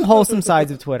 There are some wholesome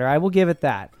sides of Twitter. I will give it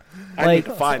that. I need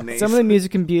to find these. Some of the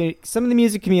music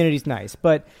community is nice,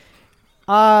 but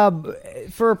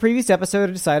for a previous episode,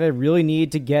 I decided I really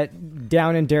need to get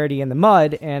down and dirty in the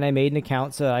mud, and I made an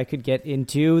account so I could get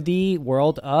into the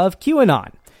world of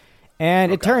QAnon.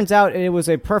 And it turns out it was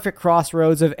a perfect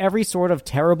crossroads of every sort of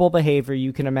terrible behavior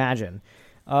you can imagine.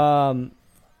 And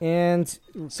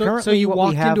so you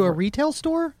walked into a retail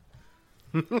store?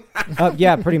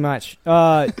 Yeah, pretty much.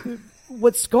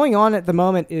 What's going on at the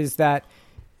moment is that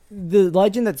the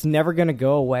legend that's never going to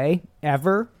go away,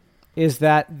 ever, is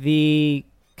that the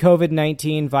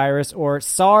COVID-19 virus, or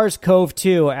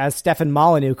SARS-CoV-2, as Stefan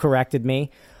Molyneux corrected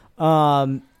me,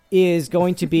 is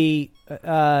going to be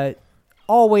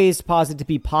always posited to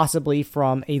be possibly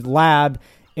from a lab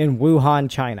in Wuhan,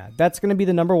 China. That's going to be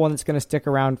the number one that's going to stick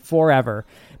around forever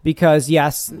because,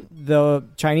 yes, the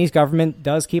Chinese government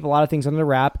does keep a lot of things under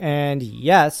wrap, and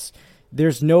yes,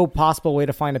 there's no possible way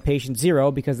to find a patient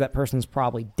zero because that person's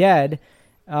probably dead.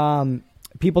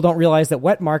 People don't realize that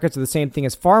wet markets are the same thing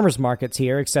as farmers markets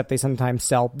here, except they sometimes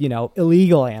sell,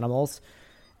 illegal animals.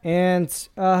 And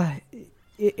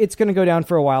it's going to go down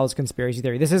for a while as conspiracy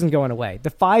theory. This isn't going away. The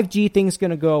 5G thing's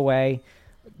going to go away.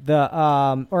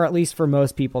 Or at least for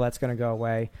most people, that's going to go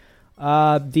away.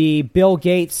 The Bill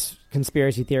Gates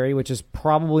conspiracy theory, which is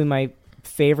probably my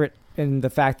favorite in the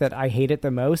fact that I hate it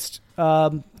the most,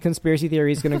 conspiracy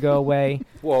theory is going to go away.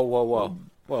 Whoa.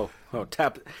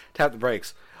 Tap the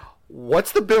brakes.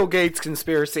 What's the Bill Gates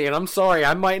conspiracy? And I'm sorry,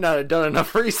 I might not have done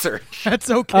enough research. That's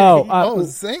okay. Oh,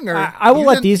 zinger. I will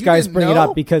let these guys bring it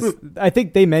up because I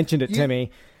think they mentioned it to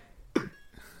me.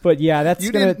 But yeah, that's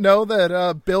didn't know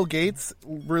that Bill Gates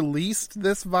released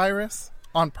this virus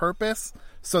on purpose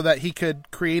so that he could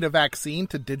create a vaccine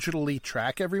to digitally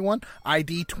track everyone?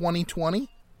 ID 2020?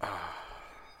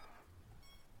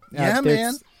 Yeah,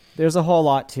 man. There's a whole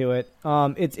lot to it.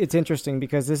 It's interesting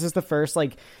because this is the first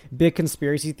big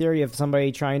conspiracy theory of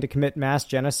somebody trying to commit mass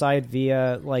genocide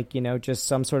via just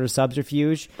some sort of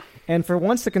subterfuge. And for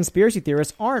once, the conspiracy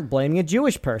theorists aren't blaming a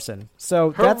Jewish person.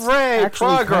 So that's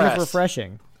actually kind of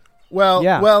refreshing. Well,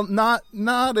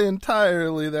 not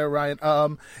entirely there,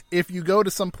 Ryan. If you go to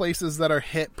some places that are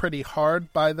hit pretty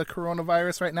hard by the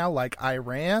coronavirus right now, like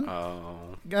Iran,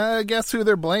 guess who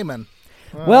they're blaming?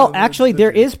 Well, actually, there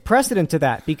is precedent to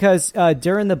that because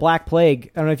during the Black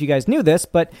Plague, I don't know if you guys knew this,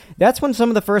 but that's when some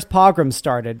of the first pogroms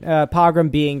started. Pogrom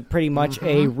being pretty much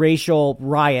a racial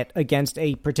riot against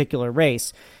a particular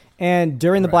race. And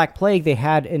during the Black Plague, they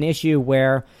had an issue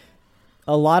where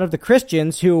a lot of the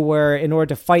Christians who were, in order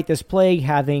to fight this plague,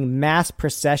 having mass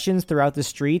processions throughout the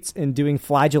streets and doing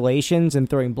flagellations and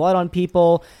throwing blood on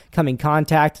people, coming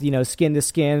contact, skin to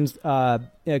skin,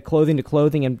 clothing to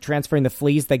clothing, and transferring the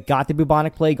fleas that got the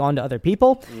bubonic plague onto other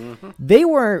people. Mm-hmm. They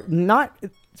were not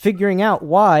figuring out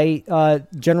why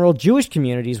general Jewish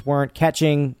communities weren't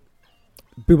catching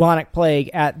bubonic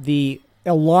plague at the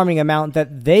alarming amount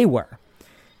that they were.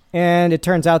 And it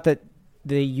turns out that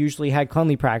they usually had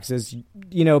cleanly practices.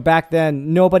 Back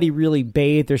then, nobody really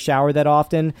bathed or showered that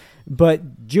often,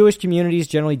 but Jewish communities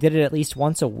generally did it at least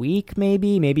once a week,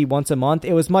 maybe once a month.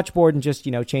 It was much more than just,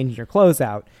 changing your clothes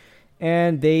out.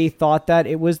 And they thought that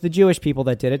it was the Jewish people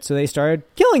that did it, so they started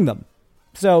killing them.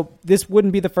 So this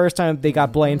wouldn't be the first time they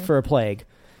got blamed for a plague.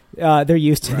 They're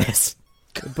used to this.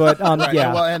 But, right.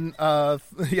 yeah. Well, and,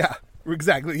 yeah.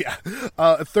 Exactly, yeah.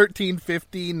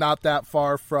 1350, not that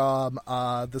far from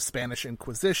the Spanish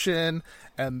Inquisition,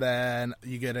 and then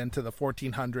you get into the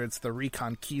 1400s, the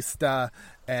Reconquista,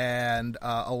 and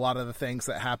a lot of the things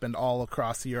that happened all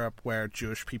across Europe where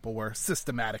Jewish people were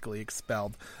systematically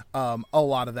expelled. A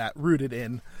lot of that rooted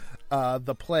in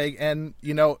the plague. And,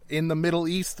 in the Middle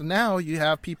East now, you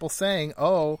have people saying,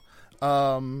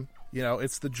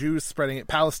 it's the Jews spreading it.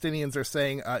 Palestinians are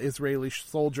saying Israeli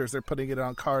soldiers are putting it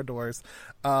on car doors.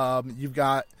 You've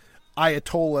got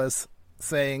Ayatollahs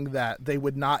saying that they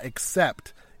would not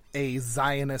accept a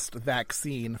Zionist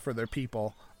vaccine for their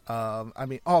people.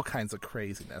 All kinds of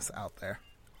craziness out there.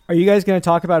 Are you guys going to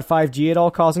talk about 5G at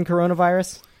all causing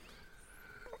coronavirus?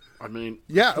 Let's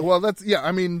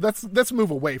move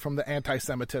away from the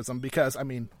anti-Semitism because,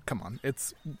 come on,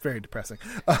 it's very depressing.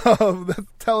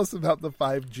 Tell us about the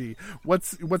 5G.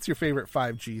 What's your favorite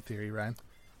 5G theory, Ryan?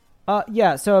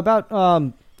 So about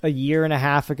a year and a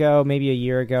half ago, maybe a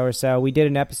year ago or so, we did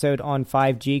an episode on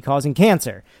 5G causing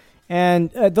cancer.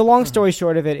 And the long story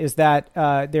short of it is that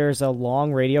there's a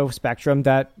long radio spectrum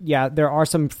that, there are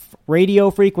some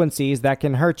radio frequencies that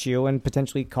can hurt you and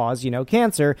potentially cause,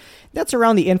 cancer. That's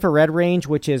around the infrared range,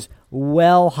 which is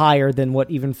well higher than what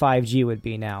even 5G would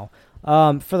be now.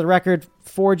 For the record,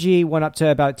 4G went up to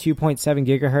about 2.7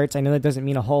 gigahertz. I know that doesn't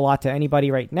mean a whole lot to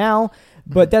anybody right now,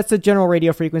 but that's the general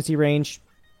radio frequency range.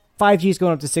 5G is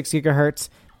going up to 6 gigahertz.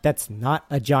 That's not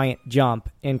a giant jump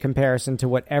in comparison to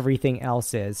what everything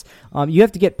else is. You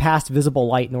have to get past visible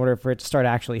light in order for it to start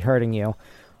actually hurting you.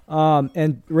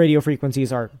 And radio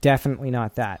frequencies are definitely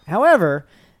not that. However,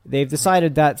 they've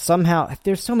decided that somehow,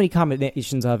 there's so many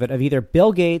combinations of it, of either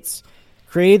Bill Gates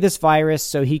created this virus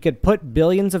so he could put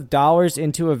billions of dollars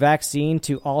into a vaccine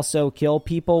to also kill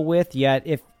people with, yet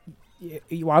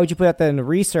why would you put that in the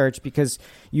research? Because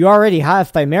you already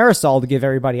have thimerosal to give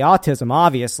everybody autism,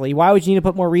 obviously. Why would you need to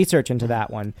put more research into that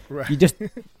one? Right. You just,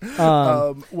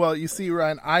 well, you see,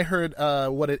 Ryan, I heard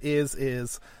what it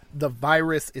is the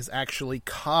virus is actually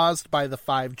caused by the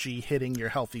 5G hitting your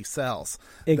healthy cells.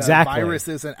 Exactly. The virus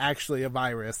isn't actually a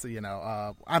virus,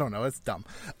 I don't know, it's dumb.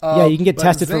 You can get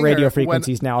tested for radio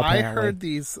frequencies now, apparently. I heard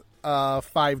these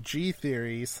 5G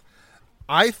theories,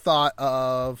 I thought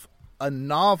of a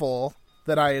novel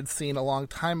that I had seen a long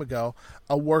time ago,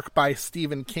 a work by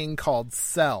Stephen King called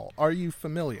Cell. Are you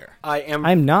familiar?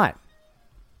 I'm not.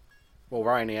 Well,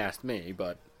 Ryan asked me,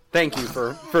 but thank you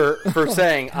for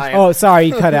saying I am. Oh, sorry,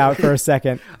 you cut out for a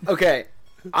second. Okay.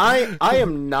 I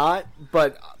am not,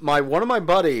 but one of my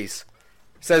buddies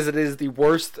says it is the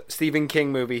worst Stephen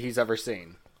King movie he's ever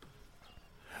seen.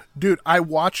 Dude, I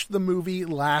watched the movie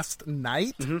last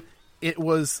night. Mm-hmm. It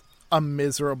was a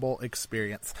miserable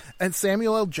experience. And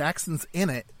Samuel L. Jackson's in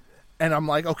it. And I'm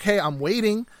like, okay, I'm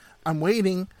waiting.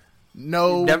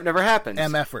 No. Never happens.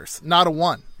 MFers. Not a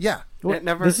one. Yeah.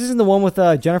 Never. This isn't the one with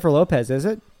Jennifer Lopez, is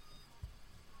it?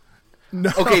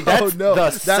 No. Okay, that's the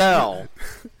Cell.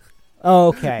 Oh,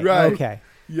 okay. Right. Okay.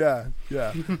 Yeah.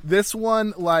 This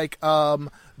one,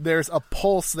 there's a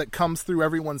pulse that comes through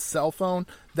everyone's cell phone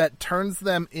that turns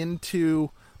them into,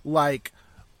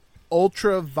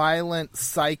 ultra-violent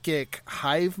psychic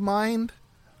hive mind.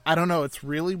 I don't know. It's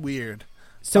really weird.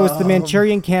 So it's the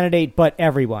Manchurian Candidate, but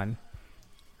everyone.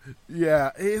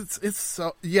 Yeah, it's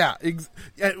so... Yeah,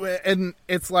 and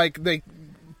it's like they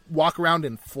walk around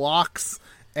in flocks,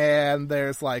 and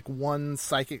there's, one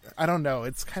psychic... I don't know.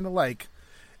 It's kind of like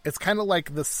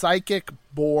the psychic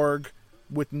Borg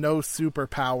with no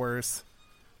superpowers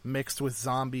mixed with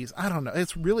zombies. I don't know.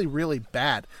 It's really, really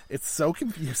bad. It's so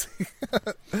confusing.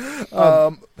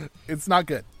 It's not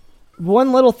good.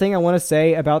 One little thing I want to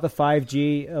say about the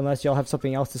 5G, unless y'all have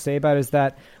something else to say about it, is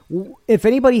that if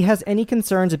anybody has any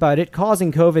concerns about it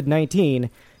causing COVID-19,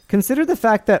 consider the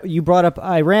fact that you brought up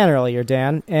Iran earlier,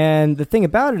 Dan, and the thing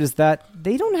about it is that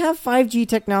they don't have 5G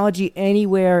technology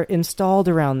anywhere installed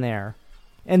around there,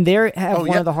 and they have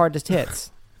one of the hardest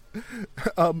hits.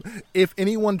 If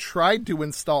anyone tried to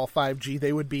install 5G,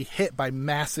 they would be hit by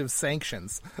massive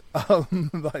sanctions.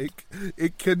 Like,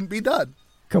 it couldn't be done.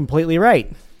 Completely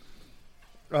right.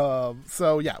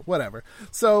 So, yeah, whatever.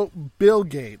 So, Bill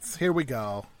Gates, here we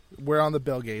go. We're on the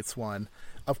Bill Gates one.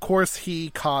 Of course, he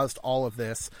caused all of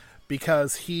this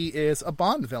because he is a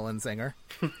Bond villain, Zinger.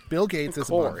 Bill Gates is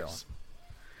a Bond villain.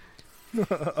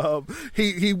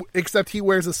 Except he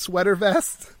wears a sweater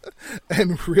vest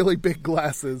and really big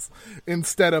glasses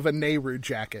instead of a Nehru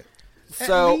jacket.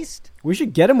 So At least we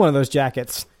should get him one of those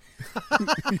jackets.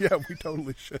 Yeah, we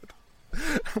totally should.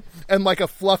 And like a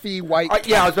fluffy white cat.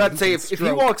 Yeah, I was about to say, if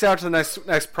he walks out to the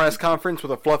next press conference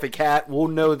with a fluffy cat, we'll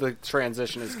know the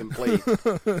transition is complete.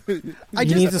 He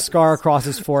needs a scar across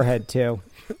his forehead, too.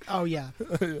 Oh, yeah.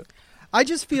 I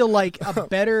just feel like a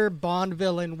better Bond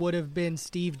villain would have been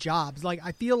Steve Jobs. Like,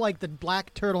 I feel like the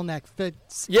black turtleneck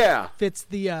fits the yes,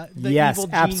 evil genius.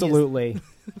 Absolutely.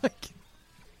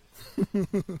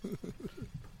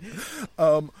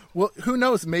 Well, who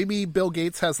knows? Maybe Bill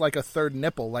Gates has like a third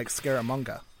nipple, like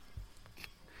Scaramanga.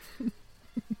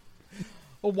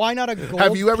 Well, why not a gold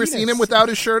Have you ever penis? seen him without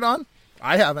his shirt on?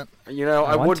 I haven't. You know,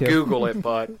 I would Google it,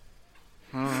 but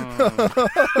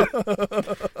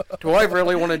do I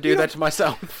really want to do that to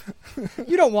myself?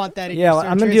 You don't want that in Yeah, your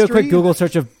I'm search going to do a quick history. Google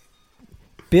search of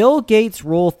Bill Gates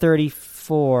Rule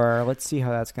 34. Let's see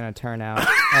how that's going to turn out.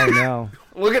 Oh, no.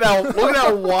 Look at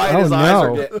how wide his eyes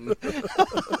are getting.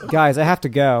 Guys, I have to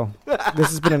go. This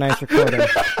has been a nice recording.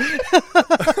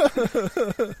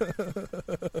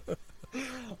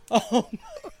 Oh my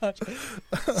gosh.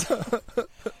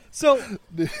 So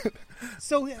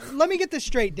let me get this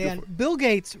straight, Dan. Bill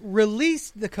Gates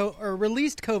released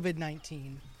released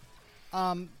COVID-19.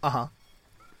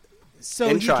 So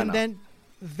In he China. can then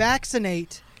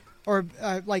vaccinate or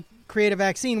create a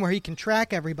vaccine where he can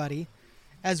track everybody,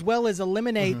 as well as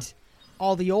eliminate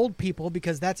all the old people,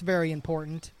 because that's very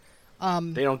important.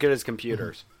 They don't get his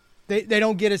computers. They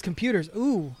don't get his computers.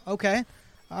 Ooh, okay.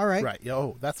 All right. Right.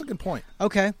 Yo, that's a good point.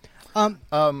 Okay.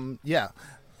 Yeah.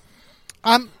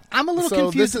 I'm a little So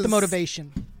confused this at the is-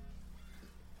 motivation.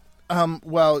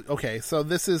 Well, okay. So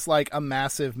this is like a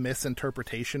massive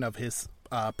misinterpretation of his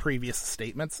previous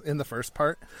statements in the first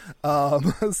part.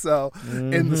 So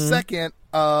in the second,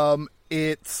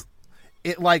 it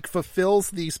like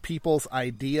fulfills these people's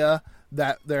idea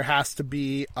that there has to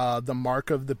be the mark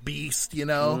of the beast, you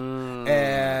know,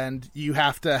 and you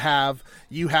have to have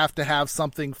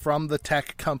something from the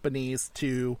tech companies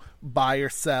to buy or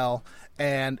sell.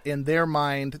 And in their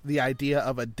mind, the idea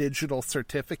of a digital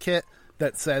certificate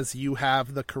that says you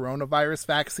have the coronavirus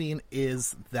vaccine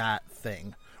is that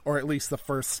thing, or at least the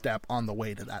first step on the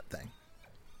way to that thing.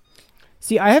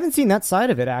 See, I haven't seen that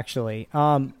side of it, actually.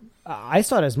 I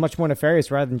saw it as much more nefarious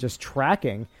rather than just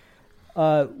tracking.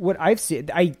 What I've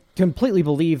seen, I completely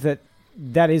believe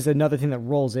that is another thing that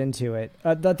rolls into it.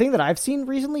 The thing that I've seen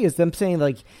recently is them saying,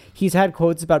 like, he's had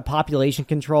quotes about population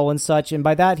control and such, and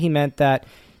by that he meant that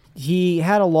he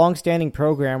had a long-standing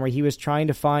program where he was trying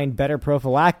to find better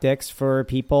prophylactics for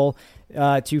people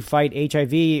to fight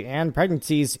HIV and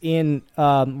pregnancies in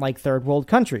like third world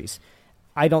countries.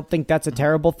 I don't think that's a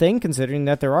terrible thing, considering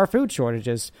that there are food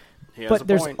shortages. He has But a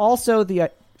there's point. also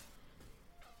the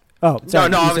sorry, No, you I saying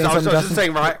was something, just Justin?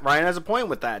 saying Ryan has a point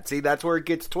with that. See, that's where it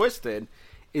gets twisted,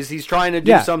 is he's trying to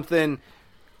do something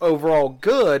overall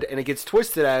good, and it gets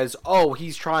twisted as, oh,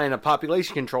 he's trying to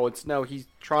population control. He's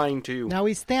trying to... Now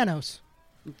he's Thanos.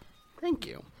 Thank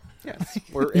you. Yes.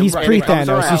 He's Right,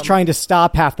 pre-Thanos. He's trying to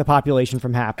stop half the population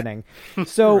from happening.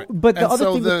 So, but the And other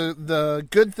so thing... the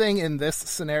good thing in this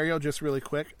scenario, just really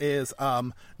quick, is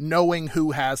knowing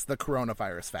who has the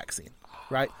coronavirus vaccine.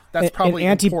 Right, that's probably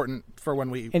important for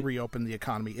when we reopen the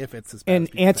economy, if it's as bad. An as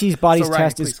people think. antibodies So, Ryan,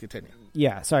 test please is continue.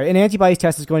 Yeah, sorry. An antibodies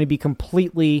test is going to be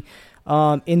completely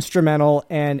instrumental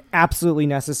and absolutely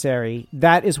necessary.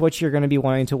 That is what you're going to be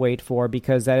wanting to wait for,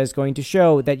 because that is going to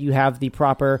show that you have the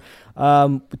proper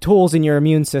tools in your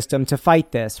immune system to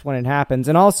fight this when it happens.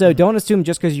 And also, don't assume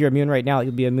just because you're immune right now,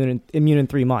 you'll be immune in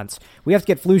 3 months. We have to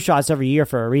get flu shots every year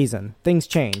for a reason. Things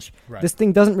change. Right. This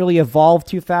thing doesn't really evolve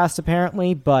too fast,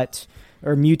 apparently,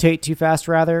 or mutate too fast,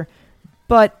 rather.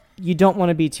 But you don't want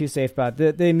to be too safe about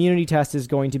it. The immunity test is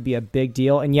going to be a big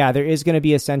deal. And yeah, there is going to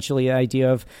be essentially an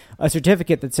idea of a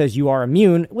certificate that says you are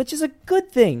immune, which is a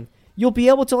good thing. You'll be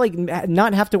able to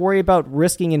not have to worry about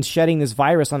risking and shedding this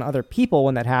virus on other people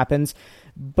when that happens,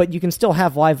 but you can still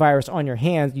have live virus on your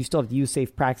hands. You still have to use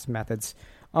safe practice methods.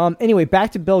 Anyway,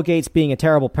 back to Bill Gates being a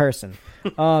terrible person.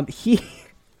 He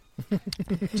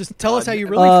just tell us how you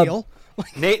really feel.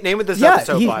 Name of this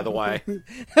episode, by the way.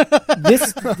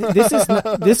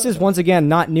 This is once again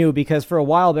not new, because for a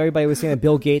while everybody was saying that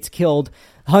Bill Gates killed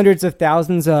hundreds of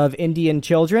thousands of Indian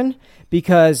children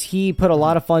because he put a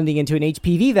lot of funding into an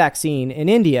HPV vaccine in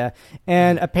India,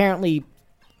 and apparently,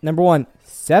 number one,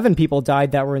 7 people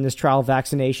died that were in this trial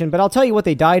vaccination. But I'll tell you what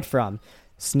they died from: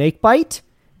 snake bite.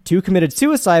 2 committed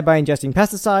suicide by ingesting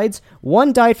pesticides.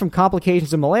 1 died from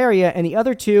complications of malaria, and the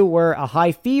other 2 were a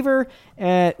high fever.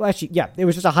 It was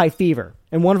just a high fever.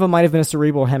 And one of them might have been a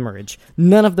cerebral hemorrhage.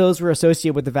 None of those were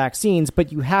associated with the vaccines,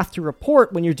 but you have to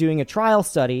report when you're doing a trial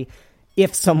study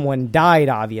if someone died,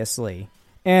 obviously.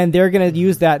 And they're going to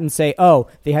use that and say, oh,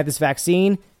 they had this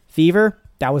vaccine, fever,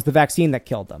 that was the vaccine that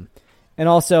killed them. And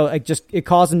also, it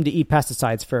caused them to eat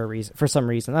pesticides for some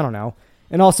reason. I don't know.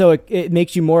 And also, it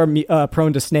makes you more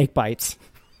prone to snake bites.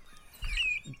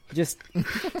 Just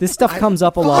this stuff comes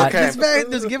up a lot. Okay.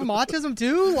 Does it give him autism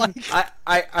too?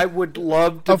 I would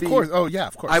love to. Of course. Oh yeah,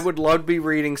 of course. I would love to be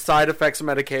reading side effects of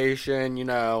medication.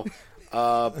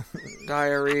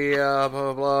 Diarrhea, blah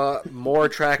blah blah. More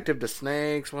attractive to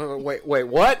snakes. Wait,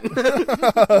 what?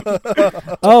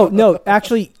 Oh no,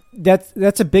 actually.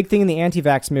 That's a big thing in the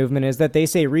anti-vax movement, is that they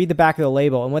say read the back of the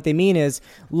label. And what they mean is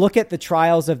look at the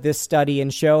trials of this study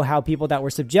and show how people that were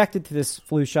subjected to this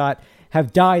flu shot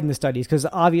have died in the studies. Because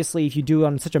obviously if you do it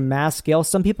on such a mass scale,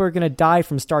 some people are going to die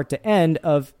from start to end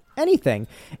of anything.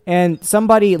 And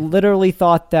somebody literally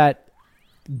thought that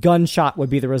gunshot would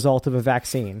be the result of a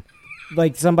vaccine.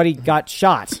 Like somebody got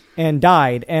shot and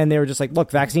died, and they were just like,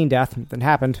 look, vaccine death. That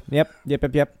happened. Yep.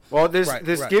 Well, this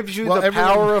gives you the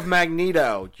power of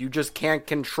Magneto. You just can't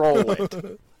control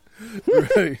it.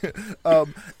 Right.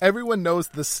 Everyone knows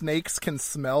the snakes can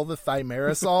smell the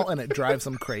thimerosal, and it drives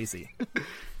them crazy.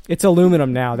 It's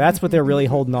aluminum now. That's what they're really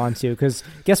holding on to, because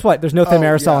guess what? There's no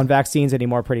thimerosal in vaccines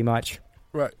anymore, pretty much.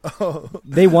 Right.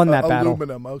 They won that battle.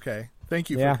 Aluminum, okay. Thank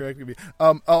you for correcting me.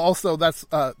 Also, that's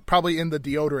probably in the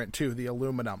deodorant too. The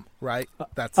aluminum, right?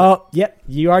 That's. Yep.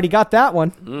 You already got that one.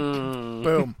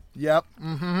 Boom. Yep.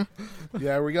 Mm-hmm. Yeah,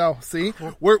 there we go. See,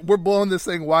 we're blowing this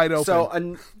thing wide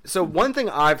open. So one thing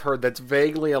I've heard that's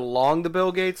vaguely along the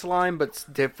Bill Gates line, but it's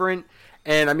different,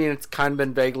 and I mean it's kind of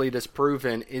been vaguely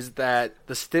disproven, is that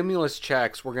the stimulus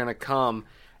checks were going to come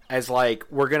as like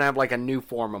we're going to have like a new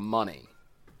form of money.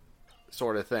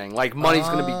 Sort of thing, like money's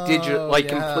going to be digital,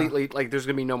 completely, like there's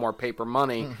going to be no more paper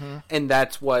money, and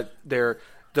that's what the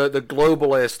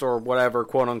globalist or whatever,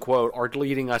 quote unquote, are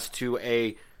leading us to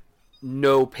a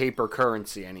no paper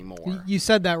currency anymore. You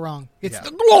said that wrong. It's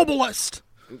the globalist.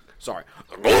 Sorry,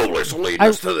 the globalists will lead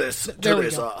us to this.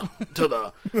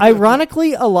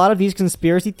 Ironically, a lot of these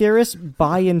conspiracy theorists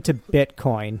buy into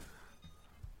Bitcoin.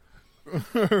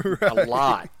 A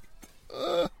lot.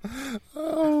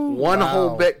 One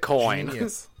whole Bitcoin.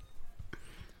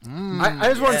 I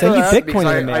just want to say that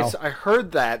because I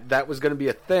heard that was going to be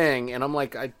a thing, and I'm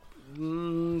like, I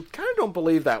kind of don't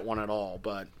believe that one at all.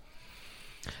 But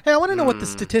hey, I want to know what the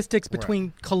statistics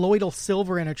between colloidal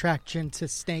silver and attraction to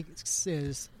snakes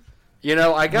is.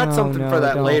 I got something for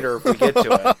that later if we get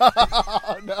to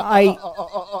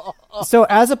it. So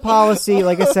as a policy,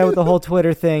 like I said with the whole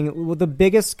Twitter thing, the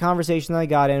biggest conversation that I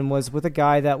got in was with a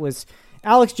guy that was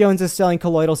Alex Jones is selling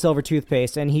colloidal silver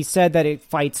toothpaste, and he said that it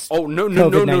fights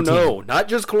COVID-19. No, not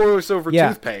just colloidal silver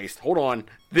toothpaste. Hold on,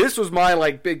 this was my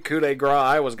big coup de grace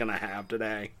I was gonna have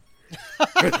today.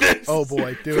 Oh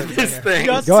boy, do it. This thing.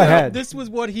 Go ahead. This was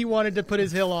what he wanted to put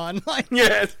his hill on.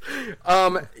 Yes,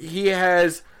 he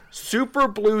has Super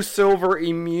Blue Silver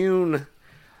Immune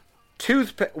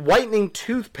whitening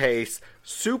toothpaste,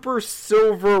 Super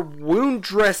Silver Wound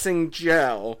Dressing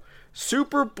Gel,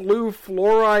 Super Blue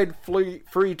Fluoride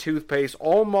Free Toothpaste,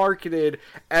 all marketed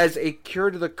as a cure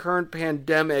to the current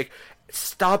pandemic,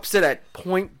 stops it at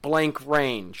point blank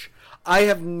range. I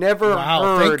have never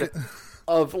heard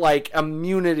of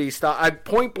immunity stuff.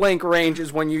 Point blank range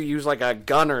is when you use a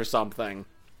gun or something.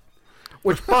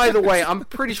 Which, by the way, I'm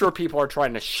pretty sure people are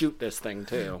trying to shoot this thing,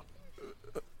 too.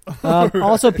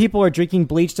 Also, people are drinking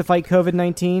bleach to fight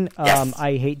COVID-19. Yes.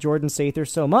 I hate Jordan Sather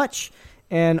so much.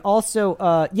 And also,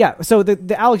 so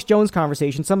the Alex Jones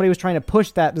conversation, somebody was trying to push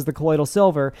that as the colloidal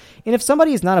silver. And if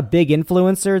somebody is not a big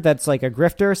influencer that's like a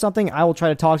grifter or something, I will try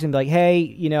to talk to them and be like,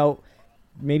 hey,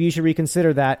 maybe you should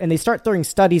reconsider that. And they start throwing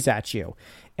studies at you.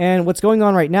 And what's going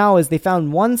on right now is they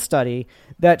found one study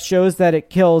that shows that it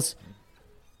kills...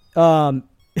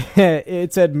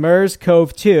 it said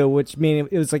MERS-CoV-2, which means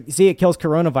it was it kills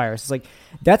coronavirus. It's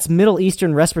that's Middle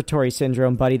Eastern respiratory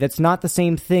syndrome, buddy. That's not the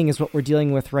same thing as what we're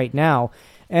dealing with right now.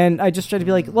 And I just tried to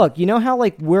be like, look, you know how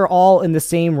like we're all in the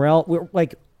same realm? We're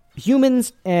like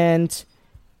humans and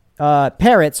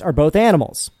parrots are both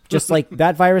animals, just like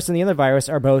that virus and the other virus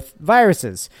are both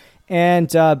viruses. And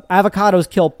avocados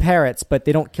kill parrots, but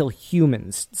they don't kill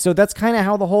humans. So that's kind of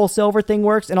how the whole silver thing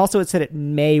works. And also it said it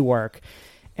may work.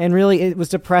 And really it was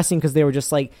depressing because they were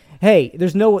just like, hey,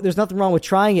 there's nothing wrong with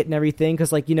trying it and everything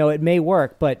because, like, you know, it may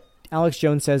work. But Alex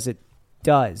Jones says it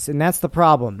does. And that's the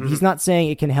problem. Mm-hmm. He's not saying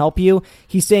it can help you.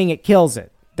 He's saying it kills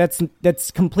it.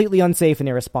 That's completely unsafe and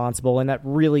irresponsible. And that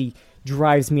really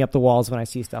drives me up the walls when I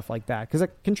see stuff like that because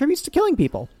it contributes to killing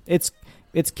people. It's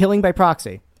killing by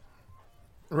proxy.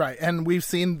 Right, and we've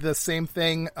seen the same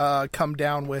thing come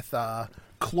down with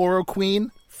chloroquine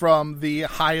from the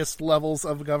highest levels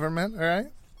of government, right?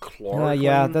 Chloroquine?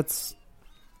 Yeah, that's...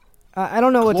 I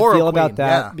don't know what to feel about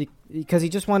that because he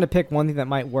just wanted to pick one thing that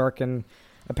might work, and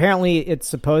apparently it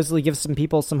supposedly gives some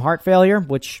people some heart failure,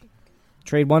 which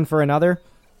trade one for another.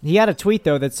 He had a tweet,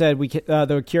 though, that said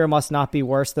the cure must not be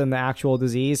worse than the actual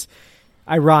disease.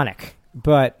 Ironic,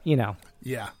 but, you know.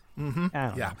 Yeah. Mm-hmm.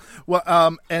 Yeah. Know.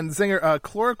 Well, and Zinger,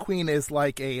 chloroquine is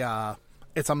like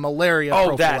it's a malaria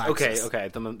prophylaxis. Okay,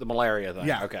 the malaria thing.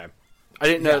 Yeah. Okay. I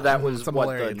didn't know that was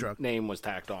what the drug name was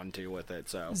tacked onto with it.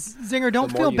 So Zinger,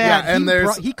 don't feel bad.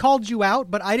 Yeah, he called you out,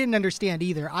 but I didn't understand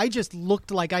either. I just looked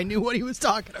like I knew what he was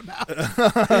talking about.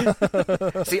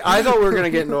 See, I thought we were going to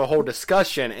get into a whole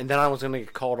discussion, and then I was going to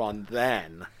get called on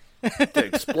then to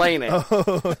explain it.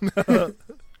 Oh,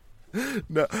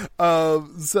 no.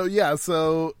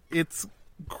 So it's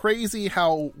crazy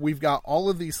how we've got all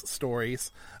of these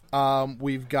stories.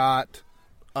 We've got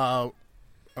a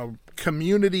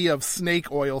community of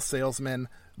snake oil salesmen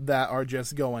that are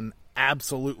just going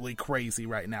absolutely crazy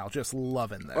right now, just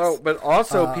loving this. Oh, but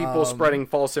also people spreading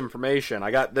false information. I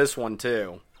got this one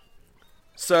too.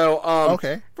 So,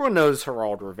 okay. Everyone knows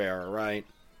Geraldo Rivera, right?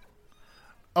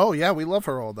 Oh, yeah, we love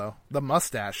Geraldo. The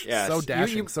mustache. Yes. So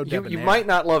dashing, so debonair. You might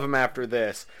not love him after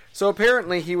this. So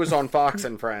apparently he was on Fox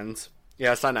and Friends.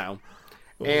 Yes, I know.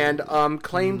 And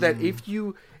claimed that if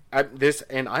you...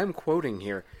 and I'm quoting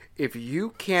here, if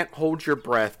you can't hold your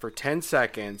breath for 10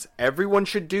 seconds, everyone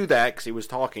should do that, because he was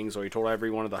talking, so he told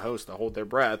every one of the hosts to hold their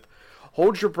breath.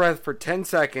 Hold your breath for 10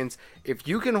 seconds. If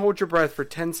you can hold your breath for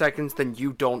 10 seconds, then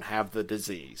you don't have the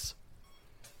disease.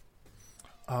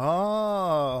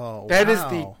 Oh, That is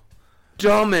the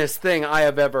dumbest thing I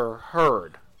have ever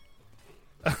heard.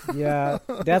 Yeah,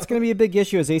 that's going to be a big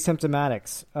issue as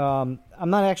asymptomatics. I'm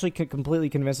not actually completely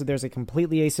convinced that there's a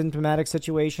completely asymptomatic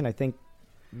situation. I think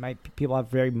people have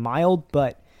very mild,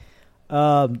 but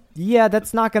yeah,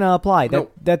 that's not going to apply.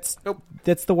 That's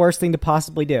the worst thing to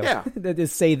possibly do. Yeah.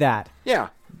 Is say that. Yeah.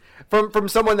 From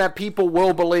someone that people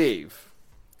will believe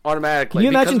automatically.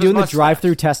 Can you imagine doing the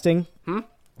drive-through testing?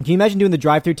 Can you imagine doing the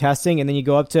drive-through testing and then you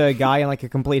go up to a guy in like a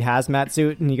complete hazmat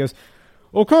suit and he goes,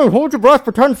 "Okay, hold your breath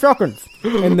for 10 seconds."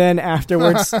 And then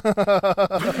afterwards,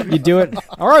 you do it.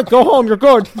 "All right, go home. You're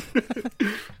good."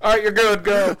 "All right, you're good.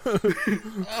 Go."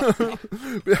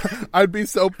 I'd be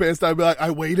so pissed. I'd be like,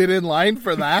 I waited in line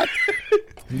for that?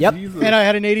 Yep. Jesus. And I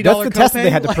had an $80 That's the test that copay.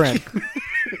 they had to print.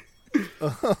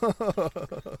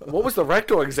 What was the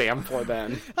rectal exam for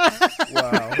then?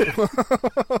 Wow.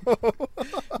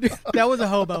 That was a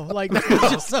hobo. Like, that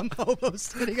was just some hobo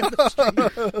sitting on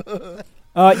the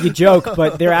street. You joke,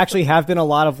 but there actually have been a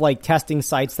lot of like testing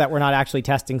sites that were not actually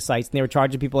testing sites, and they were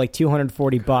charging people like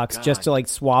 $240 just to like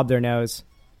swab their nose.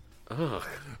 Ugh.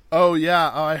 Oh,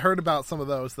 yeah. Oh, I heard about some of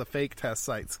those, the fake test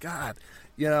sites. God,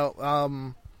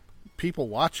 people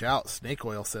watch out. Snake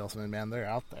oil salesmen, man, they're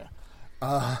out there.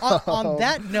 On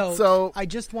that note, So- I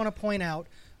just want to point out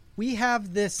we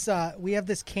have this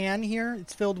can here.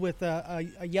 It's filled with a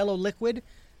yellow liquid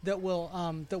that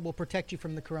will protect you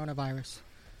from the coronavirus.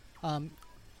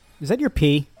 Is that your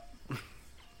pee?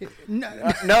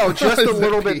 No, just a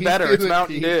little bit better. It's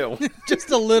Mountain Dew. Just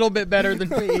a little bit better than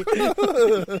pee.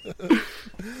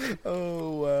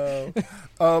 Oh,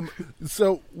 wow.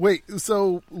 So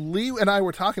Lee and I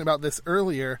were talking about this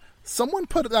earlier. Someone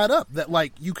put that up, that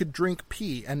like you could drink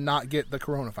pee and not get the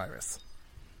coronavirus.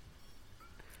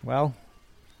 Well,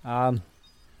 I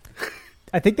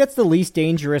think that's the least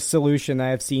dangerous solution I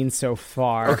have seen so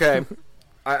far. Okay,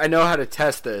 I know how to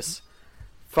test this.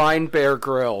 Find Bear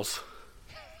Grylls.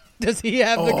 Does he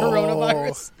have the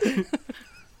coronavirus?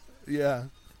 Yeah.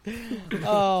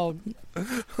 Oh.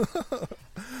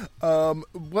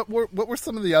 What were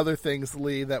some of the other things,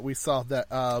 Lee, that we saw that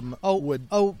would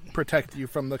protect you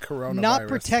from the coronavirus? Not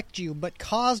protect you, but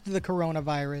caused the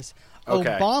coronavirus. Okay.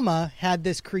 Obama had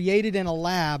this created in a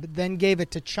lab, then gave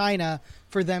it to China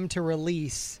for them to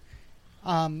release.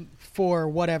 for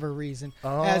whatever reason,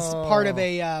 as part of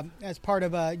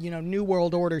a New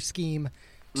World Order scheme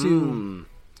to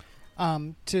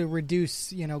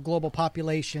reduce global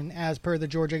population as per the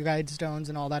Georgia Guidestones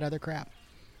and all that other crap.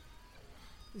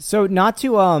 So not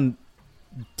to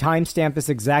timestamp this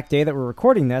exact day that we're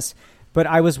recording this, but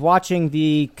I was watching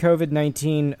the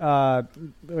COVID-19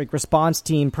 response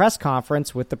team press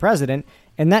conference with the president,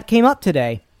 and that came up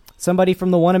today. Somebody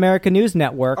from the One America News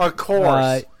Network, of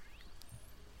course,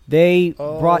 they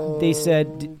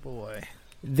said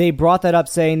they brought that up,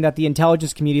 saying that the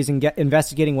intelligence community is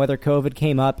investigating whether COVID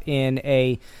came up in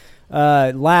a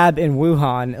lab in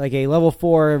Wuhan, like a level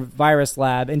 4 virus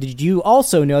lab. And did you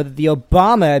also know that the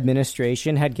Obama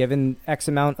administration had given X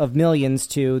amount of millions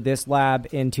to this lab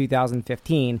in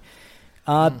 2015?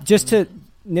 Just to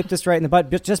nip this right in the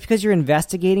bud, just because you're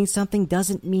investigating something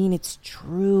doesn't mean it's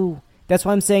true. That's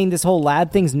why I'm saying this whole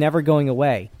lab thing's never going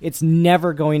away. It's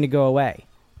never going to go away.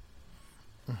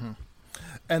 Mm-hmm.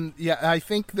 And yeah, I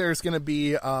think there's going to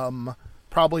be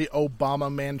probably Obama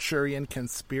Manchurian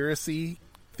conspiracy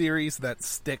theories that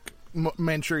stick,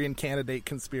 Manchurian Candidate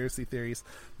conspiracy theories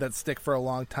that stick for a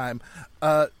long time.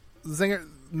 Zinger,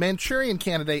 Manchurian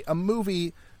Candidate, a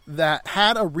movie that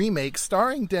had a remake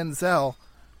starring Denzel,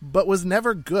 but was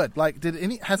never good. Like,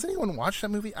 has anyone watched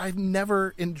that movie? I've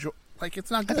never enjoyed. Like,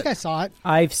 it's not good. I think I saw it.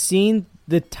 I've seen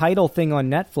the title thing on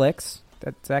Netflix.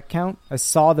 Does that count? I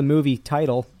saw the movie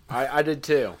title. I did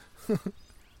too.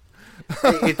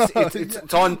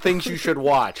 It's on things you should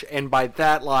watch, and by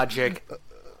that logic,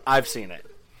 I've seen it.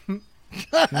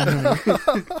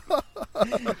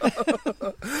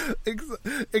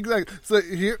 Exactly. So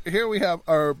here we have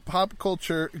our pop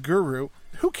culture guru.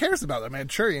 Who cares about the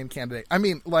Manchurian Candidate? I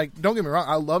mean, like, don't get me wrong.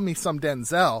 I love me some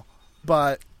Denzel,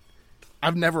 but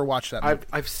I've never watched that movie.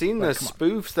 I've seen the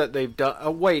spoofs that they've done.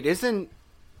 Oh, wait, isn't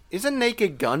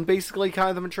Naked Gun basically kind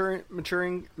of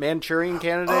the Manchurian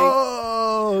Candidate?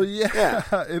 Oh, yeah.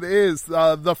 It is.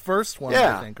 The first one,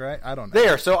 I think, right? I don't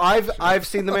know. So I've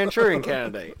seen the Manchurian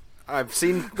Candidate. I've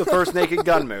seen the first Naked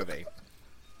Gun movie.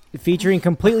 Featuring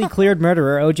completely cleared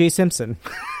murderer O.J. Simpson.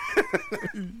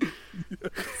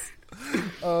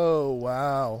 Oh,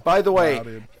 wow. By the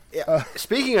way,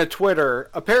 speaking of Twitter,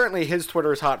 apparently his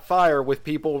Twitter is hot fire with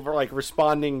people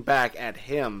responding back at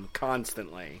him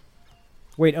constantly.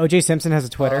 Wait, O.J. Simpson has a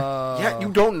Twitter? Yeah, you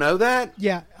don't know that?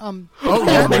 Yeah. Oh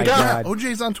my God.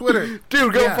 OJ's on Twitter.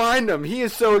 Dude, go find him. He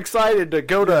is so excited to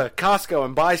go to Costco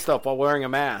and buy stuff while wearing a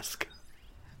mask.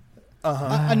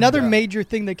 Another major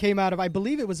thing that came out of, I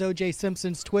believe it was O.J.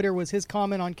 Simpson's Twitter, was his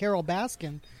comment on Carol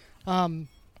Baskin.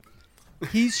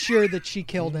 He's sure that she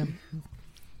killed him.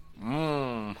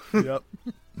 Yep.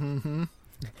 Mm-hmm.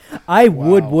 I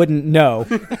wouldn't know.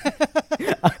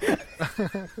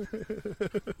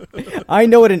 I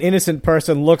know what an innocent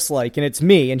person looks like, and it's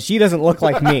me, and she doesn't look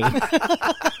like me.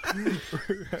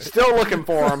 Still looking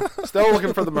for him. Still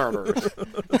looking for the murderers.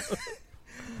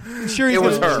 I'm sure it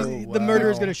was her. The murderer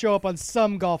is going to show up on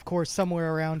some golf course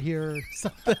somewhere around here or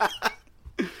something.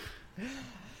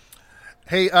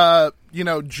 Hey,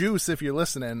 Juice, if you're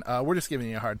listening, we're just giving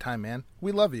you a hard time, man.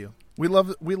 We love you. We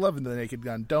love the Naked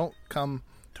Gun. Don't come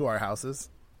to our houses.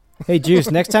 Hey, Juice,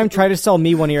 next time try to sell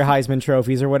me one of your Heisman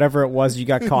trophies or whatever it was you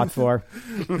got caught for.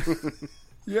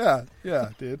 Yeah,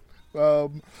 dude.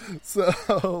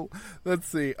 So, let's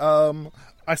see.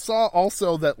 I saw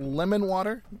also that lemon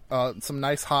water, some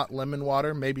nice hot lemon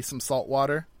water, maybe some salt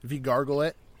water. If you gargle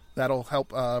it, that'll help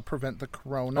prevent the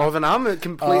corona. Oh, then I'm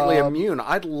completely immune.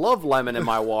 I'd love lemon in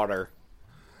my water.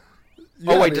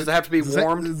 Yeah, wait, does it have to be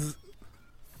warmed?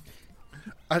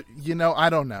 I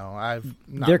don't know.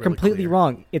 They're really completely clear.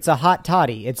 Wrong. It's a hot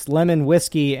toddy. It's lemon,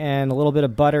 whiskey, and a little bit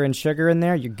of butter and sugar in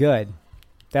there. You're good.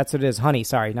 That's what it is. Honey.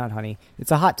 Sorry, not honey. It's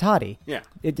a hot toddy. Yeah.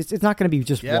 It's not going to be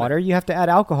just water. You have to add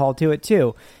alcohol to it,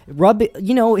 too. Hand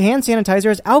sanitizer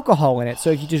has alcohol in it. So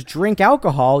if you just drink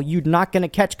alcohol, you're not going to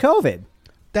catch COVID.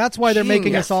 That's why they're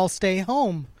making us all stay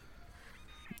home.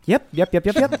 Yep.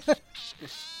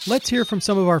 Let's hear from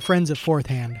some of our friends at Fourth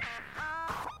Hand.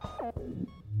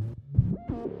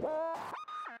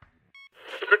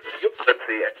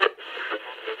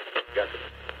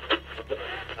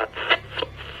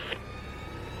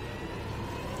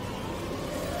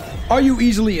 Are you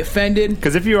easily offended?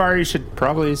 Because if you are, you should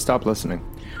probably stop listening.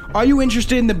 Are you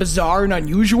interested in the bizarre and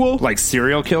unusual? Like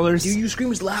serial killers? You scream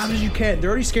as loud as you can. They're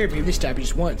already scared of you. They stab you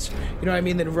just once. You know what I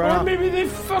mean? Then run off. Or maybe they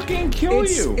fucking kill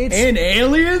you. And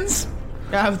aliens?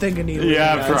 I'm thinking aliens.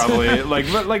 Yeah, probably.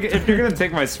 like if you're gonna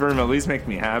take my sperm, at least make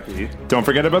me happy. Don't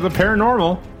forget about the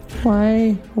paranormal.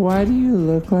 Why do you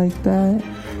look like that?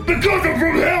 Because I'm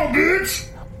from hell, bitch!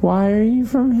 Why are you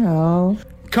from hell?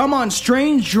 Come on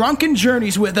strange, drunken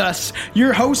journeys with us.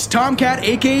 Your host, Tomcat,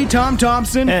 a.k.a. Tom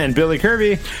Thompson. And Billy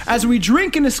Kirby. As we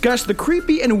drink and discuss the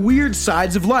creepy and weird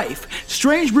sides of life.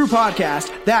 Strange Brew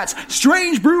Podcast. That's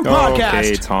Strange Brew Podcast.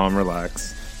 Okay, Tom,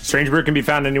 relax. Strange Brew can be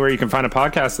found anywhere you can find a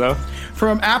podcast, though.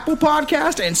 From Apple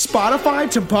Podcast and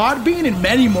Spotify to Podbean and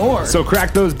many more. So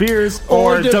crack those beers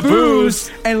or the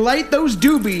booze and light those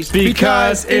doobies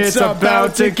because it's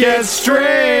about to get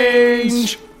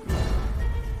strange.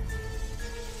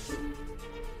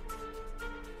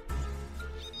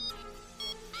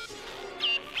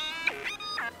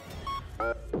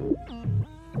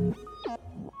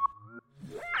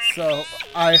 So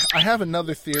I have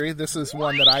another theory. This is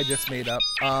one that I just made up.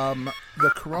 The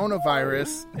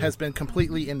coronavirus has been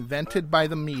completely invented by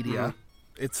the media.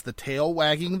 It's the tail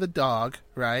wagging the dog,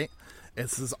 right?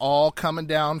 This is all coming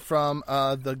down from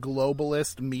the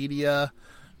globalist media,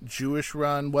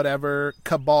 Jewish-run, whatever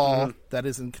cabal that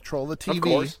is in control of the TV, of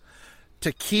course.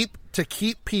 to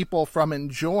keep people from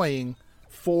enjoying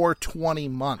 420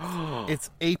 month. It's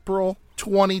April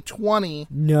 2020.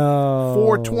 No.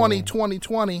 420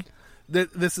 2020.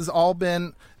 This has all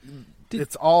been.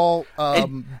 It's all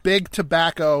big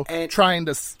tobacco trying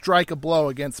to strike a blow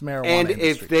against marijuana. And industry.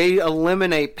 if they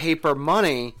eliminate paper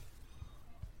money,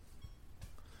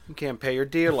 you can't pay your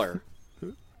dealer.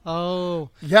 Oh.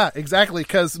 Yeah, exactly,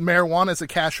 because marijuana is a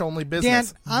cash-only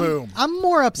business. Dan, Boom. I'm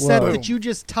more upset Whoa. that you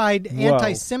just tied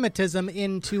anti-Semitism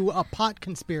into a pot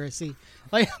conspiracy.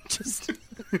 Like, I'm just...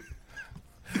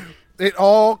 It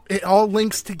all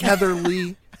links together,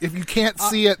 Lee. If you can't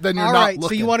see it, then you're all not right,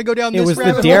 looking. So you want to go down It this was the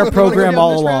rabbit DARE hole? program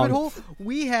all along.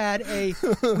 We have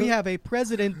a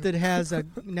president that has a...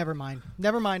 Never mind.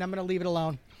 I'm going to leave it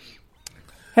alone.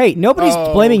 Hey, nobody's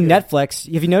blaming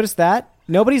Netflix. Have you noticed that?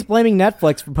 Nobody's blaming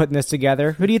Netflix for putting this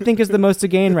together. Who do you think is the most to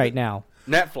gain right now?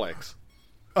 Netflix.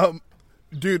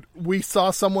 Dude, we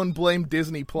saw someone blame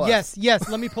Disney Plus. Yes.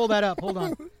 Let me pull that up. Hold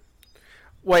on.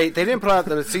 Wait, they didn't put out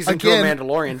the season 2 of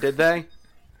Mandalorian, did they?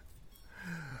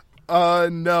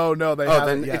 No, they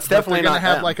haven't then yet. it's definitely they're not gonna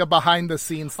have them. like a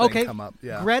behind-the-scenes thing come up.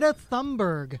 Yeah. Greta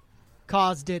Thunberg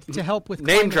caused it to help with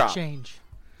Name climate drop. change.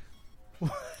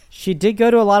 She did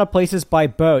go to a lot of places by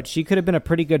boat. She could have been a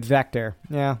pretty good vector.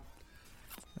 Yeah,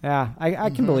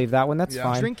 I can believe that one. That's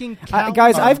fine. Drinking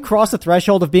guys, I've crossed the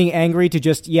threshold of being angry to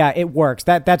just, it works.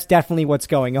 That's definitely what's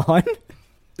going on.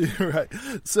 Right.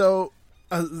 So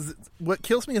what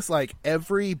kills me is like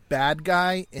every bad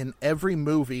guy in every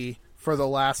movie for the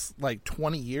last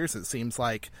 20 years, it seems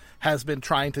like, has been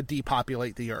trying to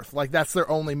depopulate the earth. Like, that's their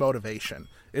only motivation,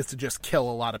 is to just kill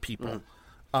a lot of people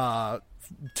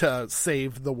to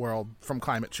save the world from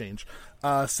climate change.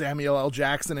 Samuel L.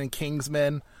 Jackson in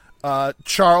Kingsman,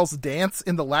 Charles Dance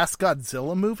in the last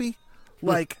Godzilla movie.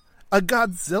 Like, a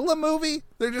Godzilla movie?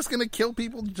 They're just going to kill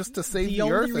people just to save the earth?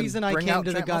 The only reason I came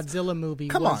to the Godzilla movie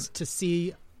Come was on. to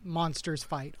see monsters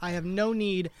fight. I have no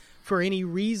need for any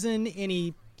reason,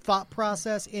 any thought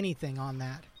process, anything on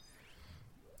that.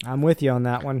 I'm with you on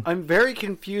that one. I'm very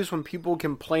confused when people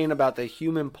complain about the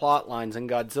human plot lines in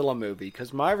Godzilla movie,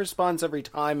 because my response every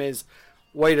time is,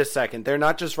 wait a second, they're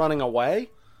not just running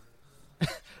away?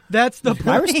 That's the point.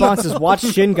 My response is watch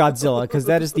Shin Godzilla, because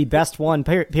that is the best one,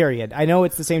 period. I know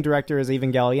it's the same director as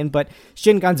Evangelion, but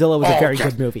Shin Godzilla was a very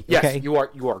good movie. Yes, okay? you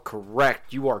are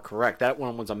correct. You are correct. That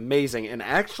one was amazing and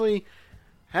actually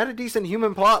had a decent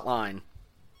human plot line.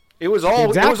 It was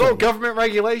all government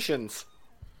regulations.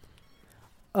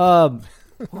 What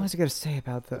was I going to say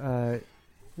about the...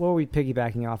 what were we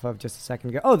piggybacking off of just a second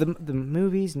ago? Oh, the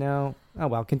movies? No. Oh,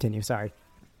 well, continue. Sorry.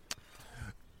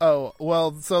 Oh,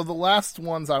 well, so the last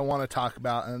ones I want to talk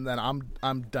about, and then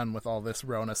I'm done with all this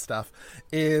Rona stuff,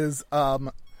 is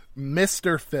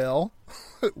Mr. Phil.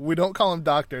 We don't call him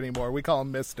Doctor anymore. We call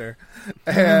him Mr.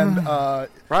 And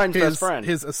Ryan's best friend.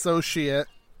 His associate,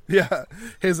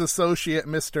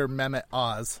 Mr. Mehmet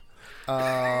Oz.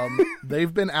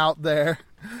 They've been out there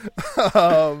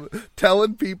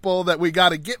telling people that we got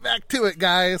to get back to it,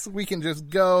 guys. We can just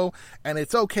go, and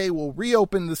it's okay. We'll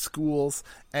reopen the schools,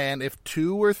 and if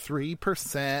 2 or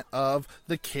 3% of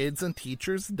the kids and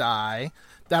teachers die,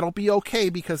 that'll be okay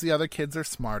because the other kids are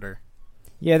smarter.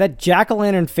 Yeah, that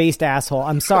jack-o'-lantern faced asshole.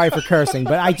 I'm sorry for cursing,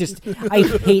 but I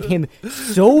hate him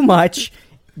so much.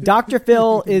 Dr.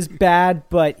 Phil is bad,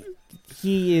 but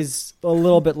he is a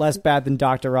little bit less bad than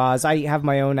Dr. Oz. I have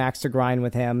my own axe to grind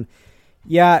with him.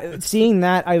 Yeah, seeing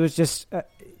that, I was just...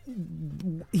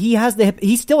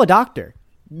 he's still a doctor.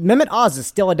 Mehmet Oz is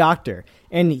still a doctor,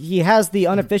 and he has the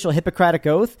unofficial Hippocratic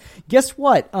Oath. Guess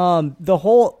what? The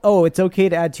whole, it's okay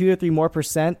to add 2 or 3 more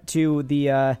 % to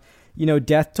the,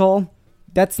 death toll.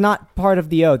 That's not part of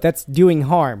the oath. That's doing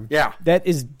harm. Yeah. That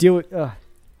is doing...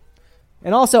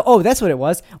 And also, that's what it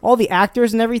was. All the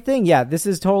actors and everything. Yeah, this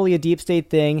is totally a deep state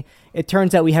thing. It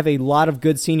turns out we have a lot of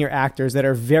good senior actors that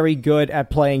are very good at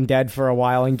playing dead for a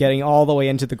while and getting all the way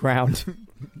into the ground.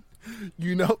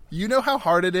 You know how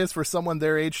hard it is for someone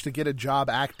their age to get a job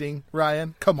acting,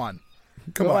 Ryan? Come on.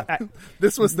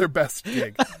 This was their best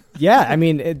gig. Yeah, I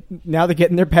mean, now they're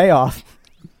getting their payoff.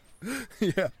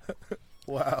 Yeah.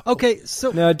 Wow. Okay,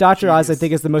 so... No, Dr. Oz, I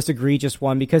think, is the most egregious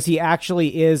one because he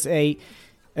actually is an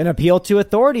appeal to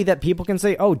authority that people can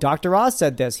say, oh, Dr. Oz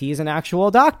said this. He's an actual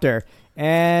doctor.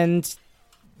 And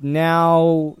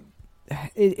now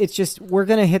it's just, we're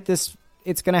going to hit this,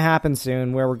 it's going to happen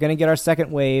soon where we're going to get our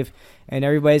second wave and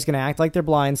everybody's going to act like they're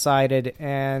blindsided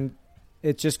and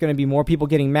it's just going to be more people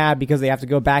getting mad because they have to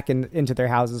go back into their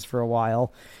houses for a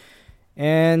while.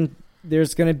 And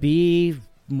there's going to be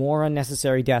more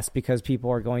unnecessary deaths because people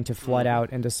are going to flood out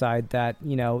and decide that,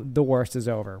 the worst is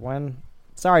over. When,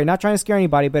 sorry, not trying to scare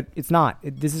anybody, but it's not.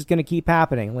 This is going to keep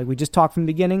happening. Like we just talked from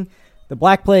the beginning, the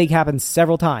Black Plague happened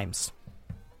several times.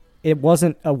 It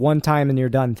wasn't a one-time and you're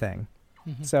done thing.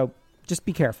 Mm-hmm. So just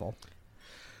be careful.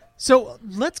 So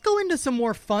let's go into some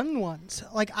more fun ones.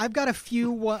 Like I've got a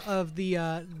few of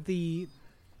the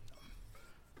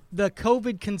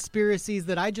COVID conspiracies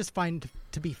that I just find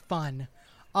to be fun.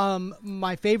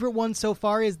 My favorite one so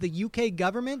far is the UK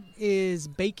government is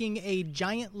baking a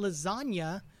giant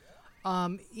lasagna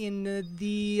in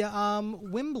the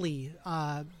Wembley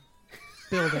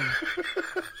building.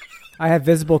 I have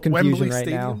visible confusion right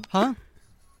now. Huh?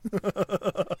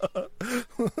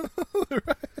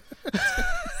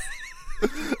 I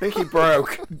think he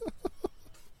broke.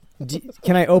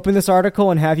 Can I open this article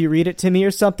and have you read it to me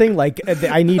or something? Like,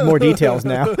 I need more details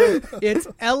now. It's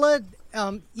Ella,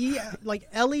 like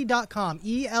Ellie.com,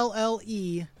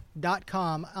 ELLE.com.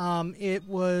 It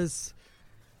was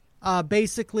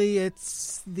basically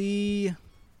it's the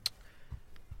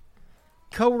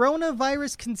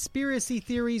Coronavirus Conspiracy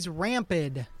Theories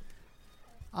Rampant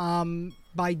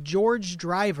by George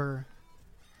Driver.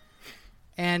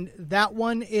 And that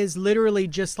one is literally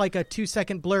just like a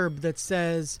 2-second blurb that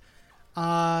says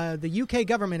the UK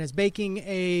government is baking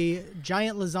a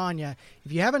giant lasagna.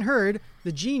 If you haven't heard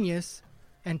the genius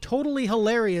and totally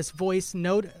hilarious voice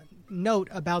note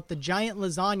about the giant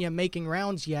lasagna making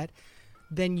rounds yet,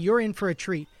 then you're in for a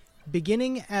treat.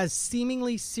 Beginning as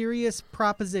seemingly serious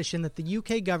proposition that the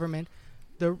UK government,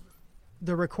 the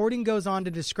recording goes on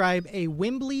to describe a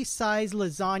Wembley-sized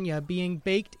lasagna being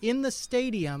baked in the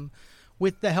stadium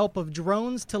with the help of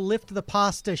drones to lift the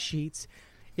pasta sheets.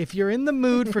 If you're in the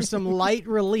mood for some light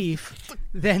relief,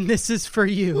 then this is for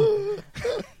you.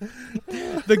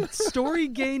 The story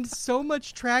gained so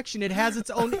much traction, it has its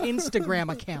own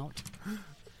Instagram account.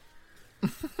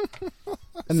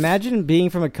 Imagine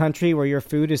being from a country where your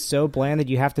food is so bland that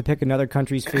you have to pick another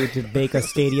country's food to bake a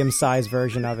stadium-sized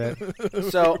version of it.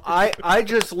 So I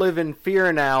just live in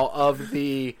fear now of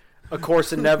the, of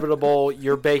course, inevitable,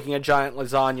 you're baking a giant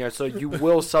lasagna, so you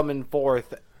will summon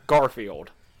forth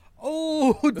Garfield.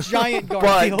 Oh, giant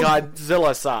Garfield. But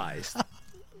Godzilla-sized.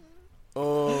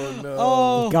 Oh, no.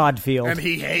 Oh. Godfield.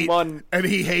 And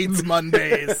he hates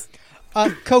Mondays.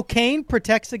 Cocaine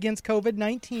protects against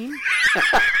COVID-19.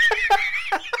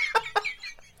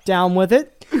 Down with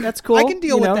it. That's cool. I can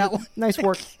deal with that one. Nice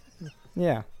work.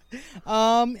 Yeah.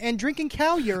 And drinking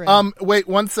cow urine. Wait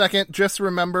 1 second. Just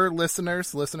remember,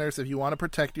 listeners, if you want to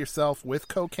protect yourself with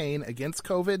cocaine against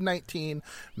COVID-19,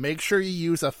 make sure you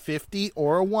use a 50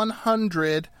 or a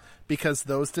 100 because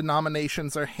those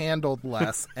denominations are handled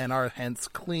less and are hence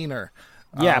cleaner.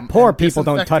 Yeah, poor people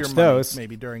don't touch those.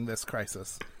 Maybe during this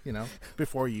crisis,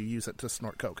 before you use it to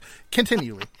snort coke.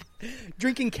 Continually.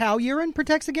 Drinking cow urine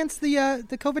protects against the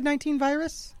COVID-19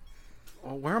 virus?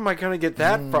 Well, where am I going to get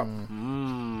that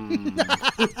from?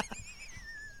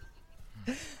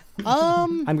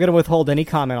 I'm going to withhold any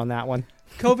comment on that one.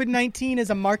 COVID-19 is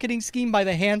a marketing scheme by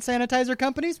the hand sanitizer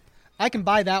companies? I can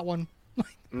buy that one.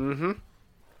 Mm-hmm.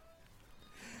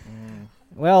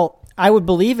 Well, I would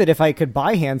believe it if I could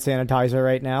buy hand sanitizer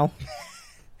right now.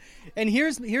 And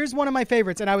here's one of my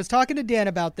favorites, and I was talking to Dan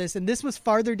about this, and this was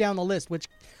farther down the list,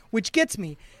 which gets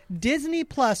me. Disney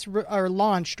Plus are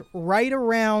launched right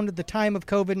around the time of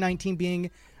COVID-19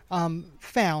 being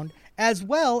found, as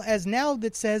well as now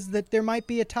that says that there might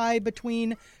be a tie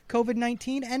between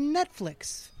COVID-19 and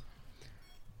Netflix.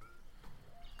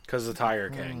 Because of Tiger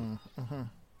King. Mm-hmm.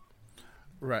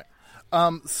 Right.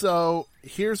 So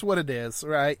here's what it is,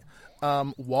 right?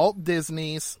 Walt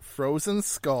Disney's Frozen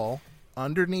Skull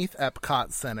underneath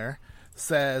Epcot Center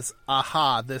says,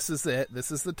 aha, this is it. This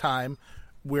is the time.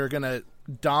 We're going to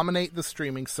dominate the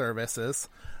streaming services.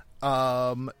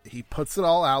 He puts it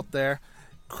all out there.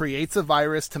 creates a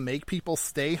virus to make people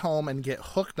stay home and get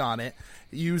hooked on it.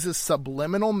 It uses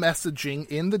subliminal messaging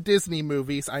in the Disney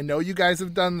movies. I know you guys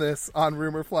have done this on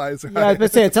Rumor Flies. Right? Yeah, I was going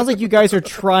to say, it sounds like you guys are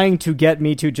trying to get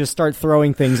me to just start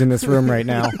throwing things in this room right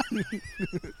now.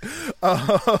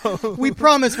 We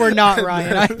promise we're not,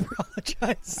 Ryan. I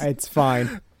apologize. It's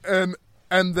fine.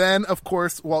 And then, of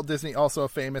course, Walt Disney, also a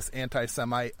famous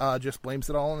anti-Semite, just blames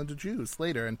it all on the Jews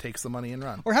later and takes the money and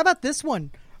runs. Or how about this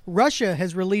one? Russia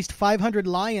has released 500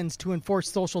 lions to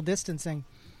enforce social distancing.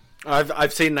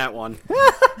 I've seen that one.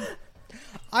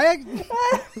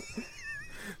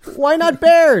 Why not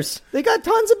bears? They got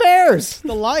tons of bears.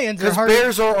 The lions are Because hard.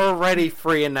 bears are already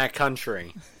free in that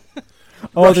country.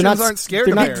 Oh, Russians aren't scared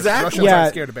of bears. Exactly. Russians aren't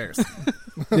scared of bears.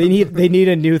 They need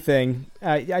a new thing.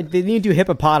 They need to do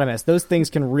hippopotamus. Those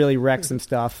things can really wreck some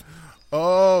stuff.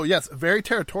 Oh, yes. Very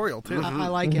territorial, too. I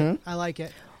like it. I like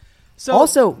it. So,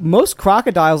 Also, most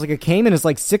crocodiles, like a caiman, is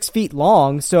like 6 feet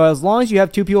long. So as long as you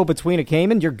have two people between a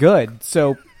caiman, you're good.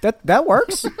 So that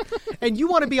works. and you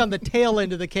want to be on the tail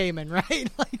end of the caiman, right?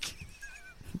 Like,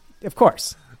 Of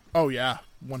course. Oh, yeah.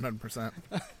 100%.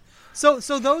 So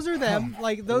those are them.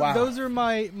 Like Wow. those are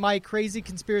my crazy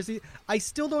conspiracy. I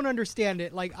still don't understand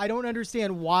it. Like I don't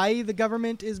understand why the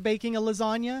government is baking a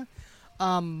lasagna.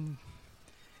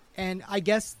 And I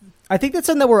guess I think that's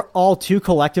something that we're all too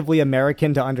collectively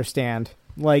American to understand.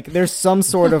 Like, there's some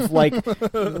sort of, like,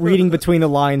 reading between the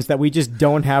lines that we just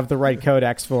don't have the right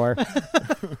codex for.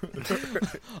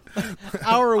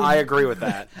 I agree with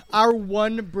that. Our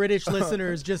one British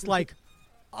listener is just like,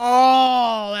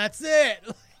 oh, that's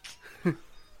it.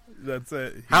 That's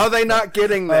it. How are they not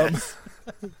getting this?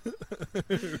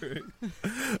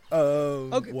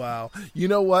 Okay. Wow. You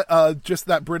know what? Just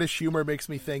that British humor makes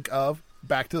me think of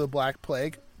Back to the Black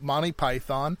Plague, Monty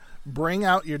Python, Bring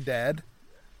Out Your Dead.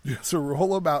 Just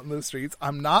roll him out in the streets.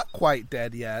 I'm not quite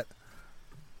dead yet.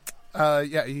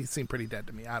 Yeah, he seemed pretty dead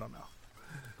to me. I don't know.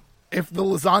 If the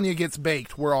lasagna gets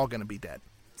baked, we're all going to be dead.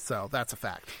 So that's a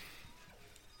fact.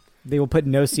 They will put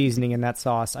no seasoning in that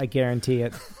sauce. I guarantee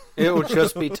it. It will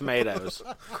just be tomatoes.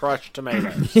 Crushed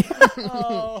tomatoes.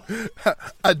 Oh.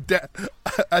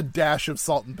 a dash of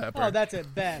salt and pepper. Oh, that's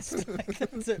at best. Like,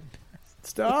 that's at best.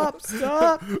 Stop.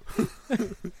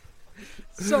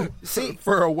 So, See,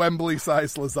 for a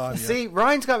Wembley-sized lasagna. See,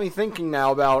 Ryan's got me thinking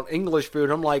now about English food.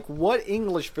 I'm like, what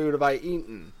English food have I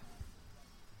eaten?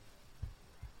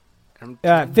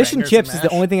 Fish and chips is the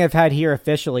only thing I've had here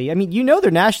officially. I mean, you know their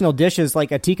national dish is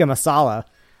like a tikka masala.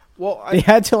 Well, they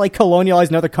had to like colonialize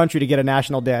another country to get a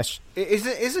national dish.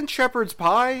 Isn't shepherd's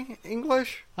pie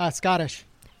English? Scottish.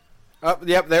 Oh,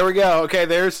 yep, there we go. Okay,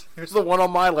 here's the one on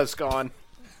my list gone.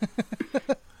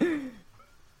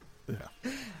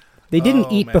 They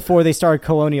didn't eat before they started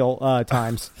colonial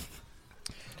times.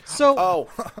 So,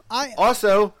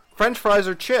 also, French fries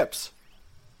are chips.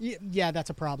 Yeah, that's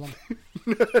a problem.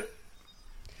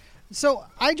 So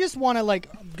I just want to like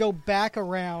go back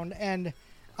around and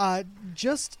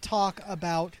just talk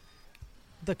about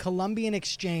the Columbian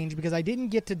Exchange because I didn't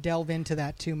get to delve into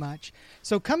that too much.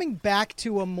 So coming back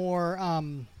to a more... I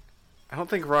don't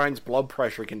think Ryan's blood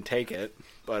pressure can take it,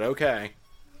 but okay.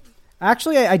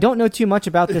 Actually, I don't know too much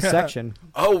about this section.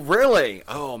 Oh, really?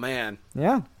 Oh, man.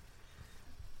 Yeah.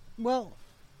 Well,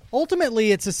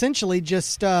 ultimately, it's essentially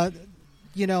just, us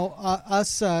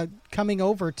coming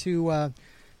over to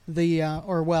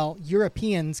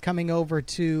Europeans coming over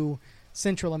to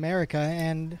Central America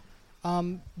and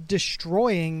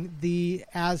destroying the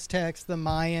Aztecs, the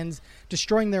Mayans,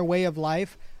 destroying their way of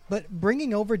life, but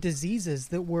bringing over diseases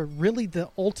that were really the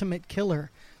ultimate killer.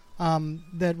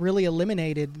 That really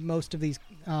eliminated most of these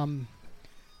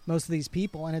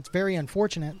people, and it's very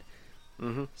unfortunate.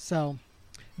 Mm-hmm. So,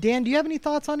 Dan, do you have any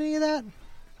thoughts on any of that?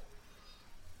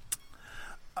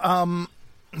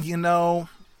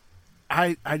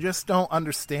 I just don't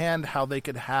understand how they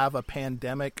could have a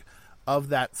pandemic of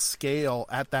that scale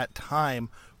at that time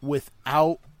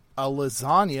without a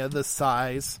lasagna the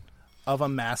size of a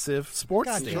massive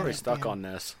sports stadium. I'm really stuck on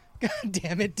this. God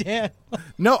damn it, Dan.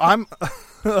 No,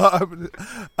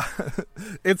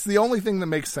 it's the only thing that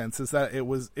makes sense is that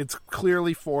it's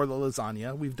clearly for the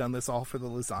lasagna. We've done this all for the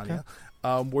lasagna.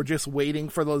 Okay. We're just waiting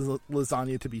for the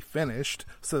lasagna to be finished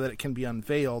so that it can be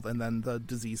unveiled and then the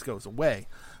disease goes away.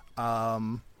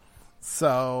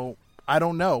 So I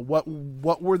don't know.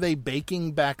 What were they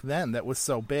baking back then that was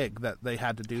so big that they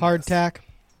had to do Hardtack.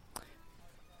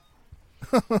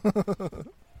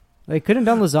 They couldn't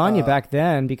have done lasagna back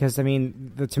then because, I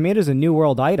mean, the tomato's a New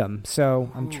World item.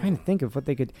 So I'm trying to think of what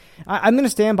they could... I'm going to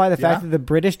stand by the fact that the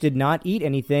British did not eat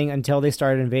anything until they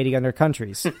started invading other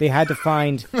countries. They had to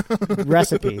find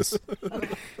recipes.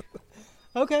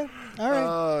 Okay, all right.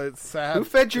 Oh, it's sad. Who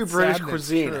fed you It's British sad and it's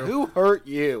cuisine? true. Who hurt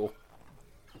you?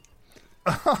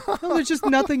 No, there's just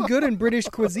nothing good in British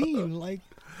cuisine. Like,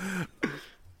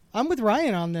 I'm with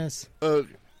Ryan on this.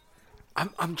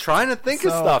 I'm trying to think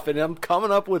of stuff, and I'm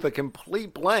coming up with a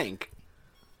complete blank.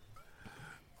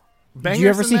 Bangers Did you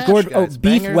ever and see mash, Gordon? guys.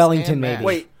 Beef Bangers Wellington, and maybe. mash.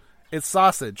 Wait. It's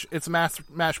sausage. It's mashed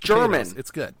potatoes. German.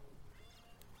 It's good.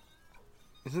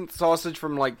 Isn't sausage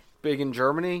from like big in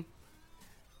Germany?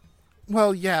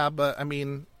 Well, yeah, but I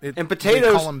mean, And potatoes.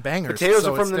 They call them bangers. Potatoes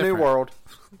so are from it's the New different. World.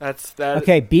 That's that.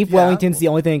 Okay, beef Yeah. Wellington's the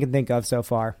only thing I can think of so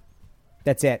far.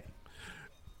 That's it.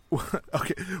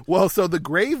 Okay. Well, so the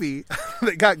gravy,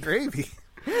 they got gravy.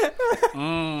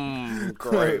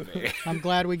 Gravy. I'm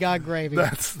glad we got gravy.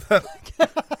 That's their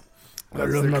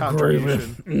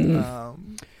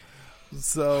contribution.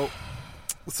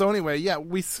 So anyway, yeah,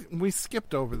 we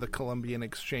skipped over the Colombian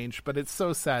exchange, but it's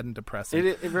so sad and depressing.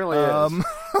 It really is.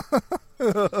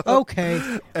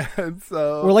 Okay. And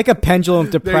so We're like a pendulum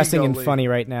of depressing go, and Lee. funny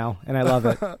right now, and I love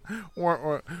it.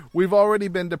 We've already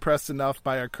been depressed enough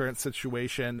by our current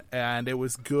situation, and it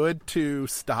was good to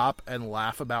stop and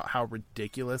laugh about how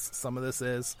ridiculous some of this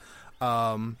is.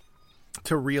 To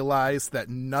realize that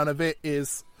none of it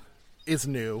is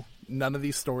new. None of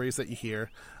these stories that you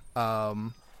hear.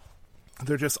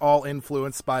 They're just all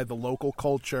influenced by the local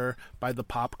culture, by the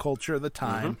pop culture of the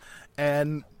time.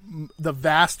 And the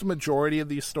vast majority of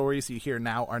these stories you hear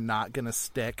now are not going to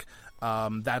stick.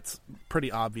 That's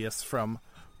pretty obvious from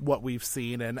what we've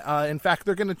seen. And in fact,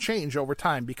 they're going to change over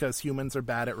time because humans are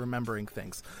bad at remembering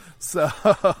things.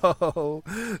 So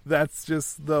that's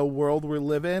just the world we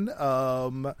live in.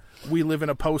 We live in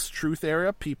a post-truth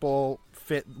era. People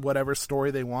fit whatever story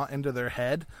they want into their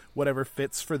head, whatever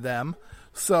fits for them.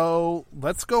 So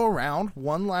let's go around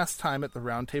one last time at the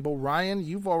round table. Ryan,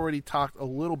 you've already talked a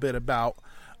little bit about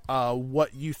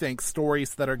what you think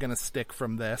stories that are going to stick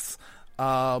from this.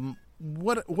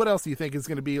 What else do you think is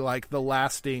going to be like the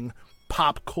lasting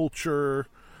pop culture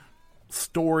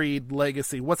storied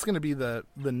legacy? What's going to be the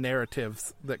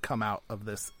narratives that come out of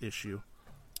this issue?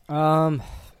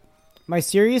 My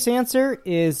serious answer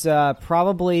is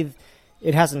probably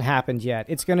it hasn't happened yet.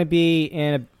 It's going to be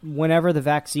whenever the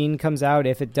vaccine comes out,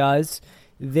 if it does,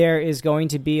 there is going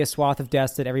to be a swath of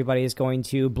deaths that everybody is going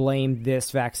to blame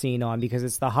this vaccine on because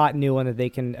it's the hot new one that they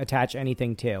can attach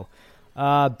anything to.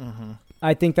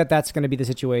 I think that's going to be the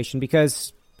situation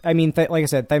because, I mean, like I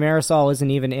said, thimerosal isn't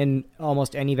even in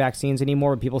almost any vaccines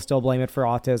anymore, but people still blame it for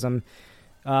autism.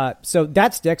 So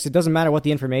that sticks. It doesn't matter what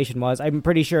the information was. I'm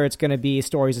pretty sure it's going to be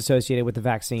stories associated with the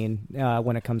vaccine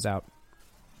when it comes out.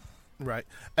 Right.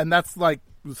 And that's like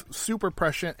super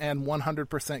prescient and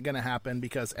 100% going to happen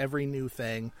because every new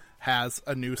thing has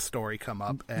a new story come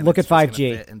up. And Look it's at just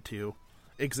gonna 5G. fit into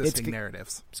existing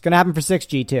narratives. It's going to happen for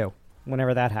 6G too,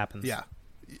 whenever that happens. Yeah.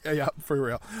 Yeah, for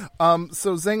real.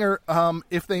 So Zinger,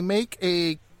 if they make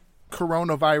a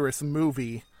coronavirus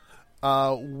movie,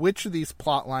 which of these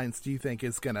plot lines do you think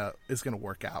is gonna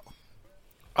work out?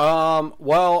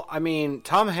 Well, I mean,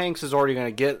 Tom Hanks is already going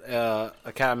to get an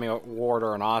Academy Award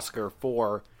or an Oscar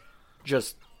for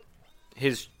just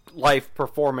his life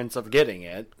performance of getting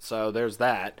it. So there's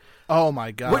that. Oh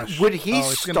my gosh! Would he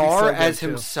star as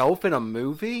himself in a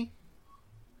movie?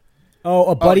 Oh,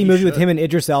 a buddy movie with him and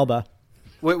Idris Elba.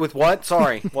 With what?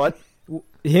 Sorry, what?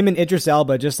 Him and Idris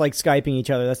Elba just like Skyping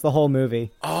each other. That's the whole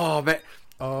movie. Oh man.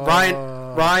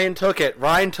 Ryan took it.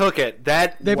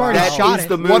 They've already shot is it.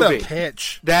 The movie. What a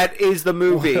pitch! That is the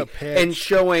movie, What a pitch. and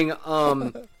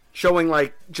showing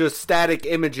like just static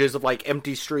images of like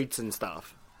empty streets and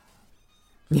stuff.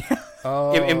 Yeah.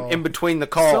 In between the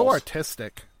calls. So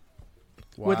artistic.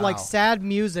 Wow. With like sad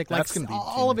music, That's like gonna be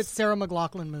all of genius. it's Sarah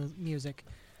McLachlan music.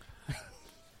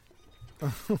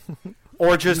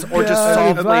 Or just softly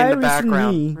in the virus me.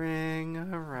 background. Ring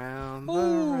around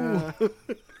the road.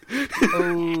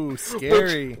 Oh,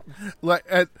 scary! Like,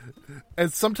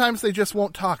 and sometimes they just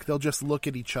won't talk; they'll just look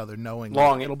at each other, knowing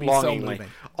it'll be so longingly. moving.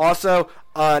 Also,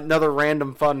 another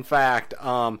random fun fact: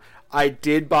 I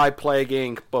did buy Plague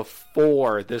Inc.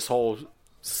 before this whole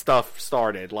stuff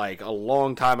started, like a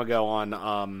long time ago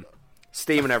on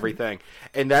Steam and everything.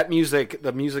 And that music,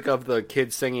 the music of the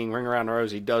kids singing "Ring Around the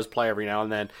Rosie," does play every now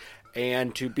and then.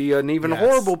 And to be an even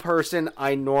horrible person,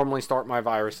 I normally start my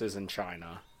viruses in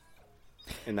China.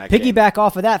 In that Piggyback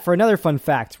off of that for another fun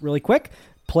fact, really quick.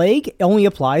 Plague only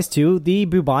applies to the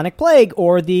bubonic plague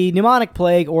or the pneumonic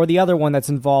plague or the other one that's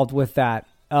involved with that.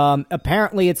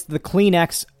 Apparently, it's the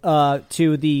Kleenex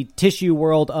to the tissue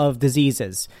world of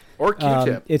diseases. Or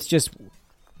Q-tip. It's just...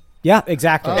 Yeah,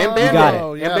 exactly. And you got it.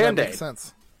 Oh, yeah, And that Band-Aid. makes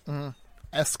sense. Mm-hmm.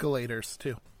 Escalators,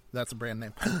 too. That's a brand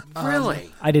name.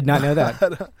 Really? I did not know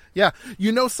that. Yeah.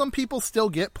 Some people still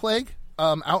get plague.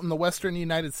 Out in the western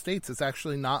United States, it's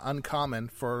actually not uncommon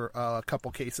for a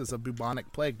couple cases of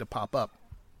bubonic plague to pop up.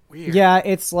 Weird. Yeah,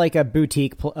 it's like a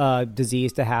boutique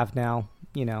disease to have now.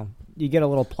 You get a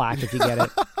little plaque if you get it.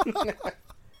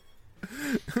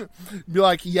 Be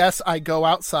like, yes, I go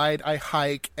outside, I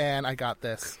hike, and I got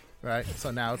this. Right?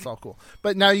 So now it's all cool.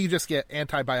 But now you just get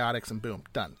antibiotics and boom,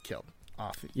 done, killed,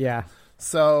 off. Yeah.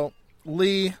 So,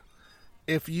 Lee,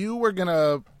 if you were going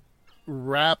to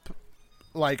wrap,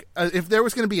 if there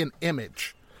was going to be an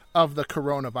image of the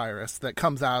coronavirus that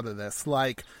comes out of this,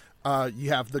 you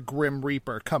have the Grim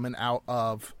Reaper coming out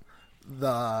of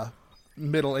the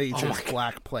Middle Ages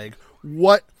Black Plague.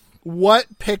 What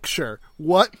picture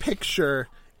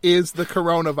is the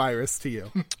coronavirus to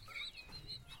you?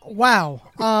 Wow.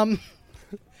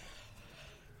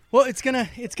 Well, it's gonna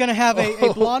have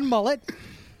a blonde mullet,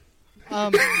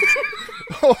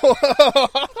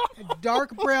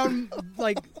 dark brown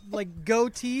like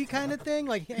goatee kind of thing,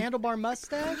 like handlebar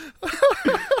mustache,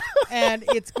 and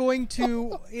it's going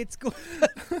to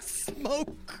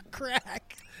smoke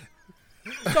crack.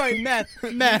 Sorry, meth.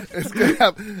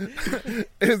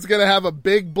 It's gonna have a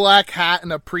big black hat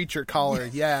and a preacher collar.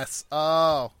 Yes.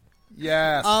 Oh,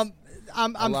 yes.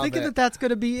 I'm thinking that's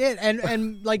gonna be it, and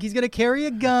he's gonna carry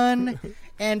a gun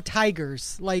and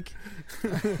tigers.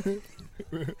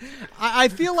 I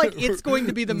feel like it's going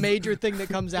to be the major thing that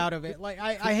comes out of it.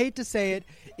 I hate to say it,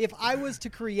 if I was to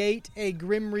create a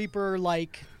Grim Reaper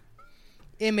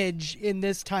image in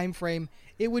this time frame,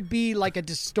 it would be like a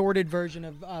distorted version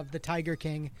of the Tiger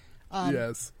King.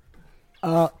 Yes.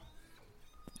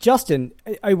 Justin,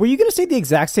 were you going to say the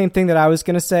exact same thing that I was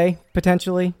going to say,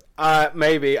 potentially?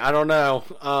 Maybe. I don't know.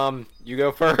 You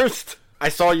go first. I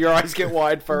saw your eyes get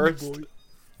wide first.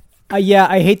 Yeah,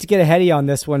 I hate to get ahead of you on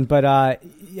this one, but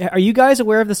are you guys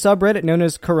aware of the subreddit known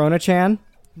as Corona-chan?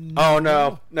 Oh,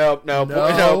 no.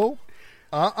 No.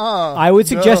 I would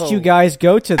suggest you guys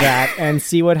go to that and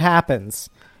see what happens.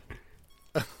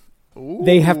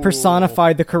 They have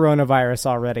personified the coronavirus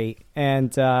already, and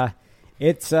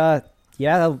it's a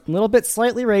little bit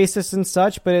slightly racist and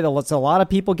such, but it's a lot of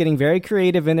people getting very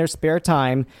creative in their spare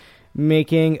time,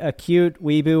 making a cute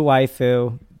weeaboo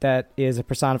waifu that is a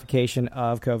personification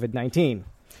of COVID-19.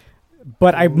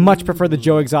 But I much prefer the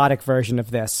Joe Exotic version of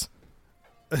this.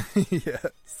 Yes.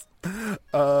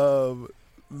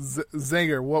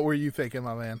 Zinger, what were you thinking,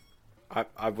 my man?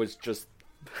 I was just...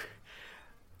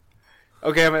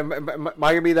 Okay, am I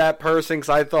going to be that person? Because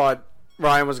I thought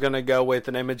Ryan was going to go with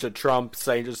an image of Trump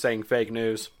saying fake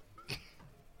news.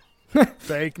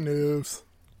 Fake news.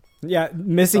 Yeah,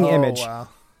 missing image. Wow.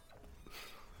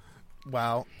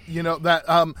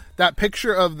 That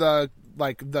picture of the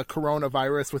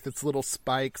coronavirus with its little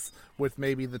spikes with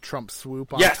maybe the Trump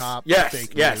swoop on top. Yes,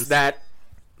 fake news. that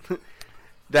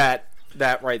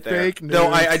right there. Fake news.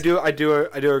 No, I do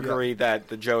agree that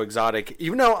the Joe Exotic.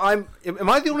 Even though am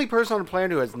I the only person on the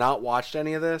planet who has not watched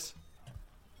any of this?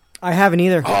 I haven't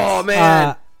either. Oh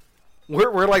man,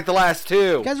 we're like the last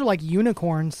two. You guys are like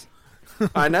unicorns.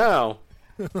 I know.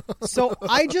 So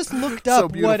I just looked up so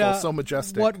beautiful, so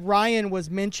majestic. What Ryan was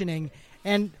mentioning,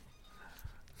 and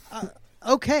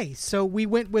okay, so we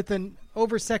went with an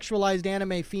over-sexualized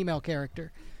anime female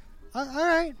character. All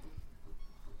right.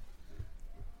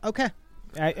 Okay.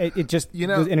 It just, the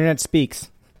internet speaks.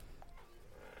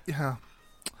 Yeah.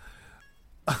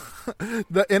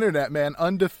 The internet, man,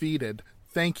 undefeated.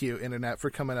 Thank you, internet, for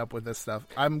coming up with this stuff.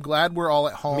 I'm glad we're all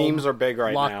at home. Memes are big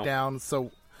right locked now. Down,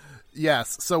 so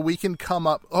yes, so we can come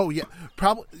up. Oh yeah,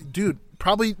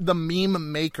 probably the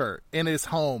meme maker in his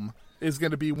home is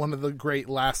going to be one of the great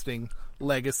lasting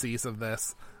legacies of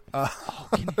this.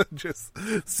 Just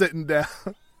sitting down.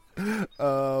 That's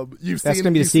going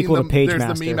to be the sequel to Page Master.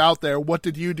 There's the meme out there. What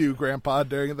did you do, Grandpa,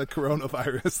 during the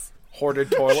coronavirus? Hoarded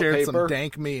toilet Shared paper. Some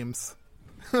dank memes.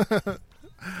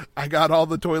 I got all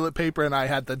the toilet paper and I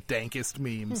had the dankest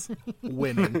memes.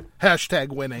 Winning. Hashtag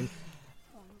winning.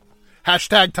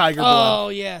 Hashtag Tiger Blood. Oh,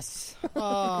 yes.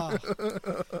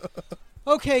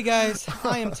 Okay, guys.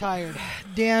 I am tired.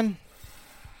 Dan,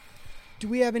 do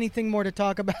we have anything more to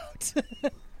talk about?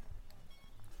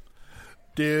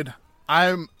 Dude,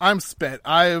 I'm spent.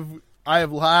 I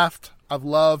have laughed. I've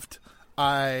loved.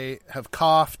 I have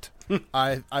coughed.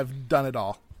 I've done it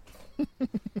all.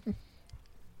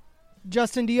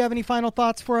 Justin, do you have any final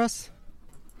thoughts for us?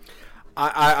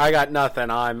 I got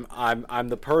nothing. I'm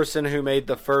the person who made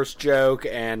the first joke,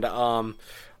 and I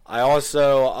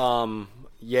also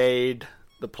yayed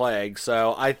the plague.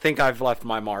 So I think I've left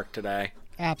my mark today.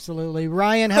 Absolutely,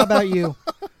 Ryan. How about you?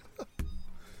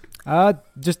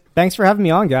 Just thanks for having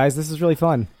me on, guys. This is really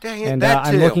fun. Dang it, and that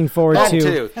I'm too. looking forward That to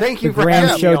too. Thank you the for grand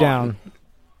having me on. showdown.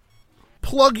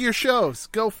 Plug your shows.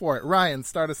 Go for it. Ryan,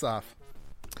 start us off.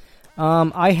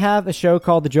 I have a show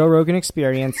called The Joe Rogan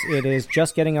Experience. It is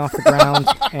just getting off the ground,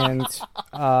 and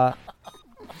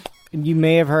you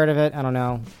may have heard of it. I don't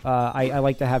know. I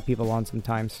like to have people on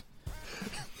sometimes.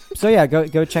 So yeah,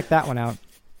 go check that one out.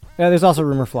 There's also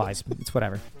Rumor Flies. It's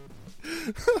whatever.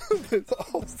 There's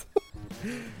also...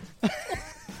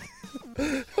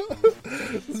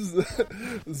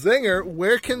 Zinger,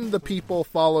 where can the people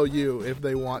follow you if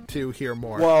they want to hear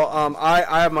more? Well,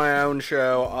 I have my own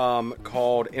show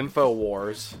called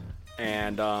InfoWars,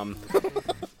 and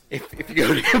if you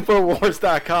go to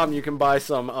Infowars.com, you can buy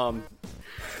some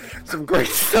great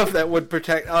stuff that would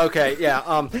protect. Okay,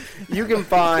 yeah, you can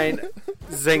find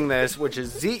Zing This, which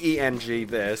is ZENG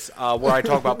This, where I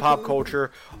talk about pop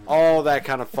culture, all that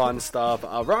kind of fun stuff.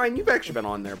 Ryan, you've actually been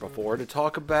on there before to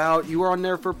talk about. You were on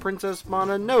there for Princess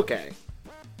Mononoke.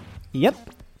 Yep.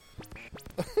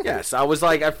 Yes, I was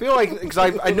like, I feel like, because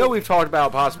I know we've talked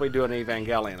about possibly doing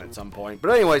Evangelion at some point. But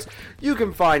anyways, you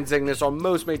can find Zing This on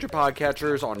most major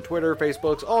podcatchers, on Twitter,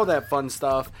 Facebooks, all that fun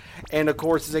stuff. And of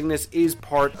course, Zing This is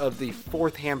part of the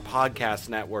Fourth Hand Podcast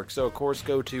Network. So of course,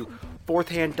 go to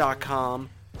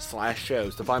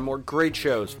fourthhand.com/shows to find more great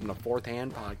shows from the Fourth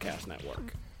Hand Podcast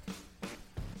Network.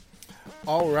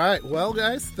 All right. Well,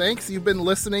 guys, thanks. You've been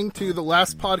listening to the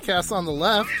last podcast on the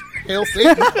left. Hail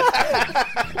Satan.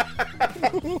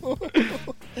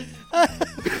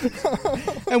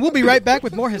 And we'll be right back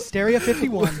with more Hysteria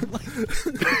 51.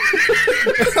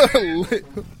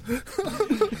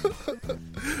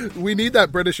 We need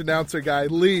that British announcer guy.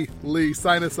 Lee,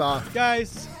 sign us off.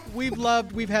 Guys,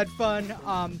 we've had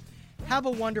fun. Have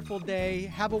a wonderful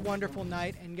day. Have a wonderful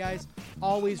night. And guys,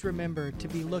 always remember to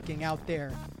be looking out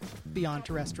there beyond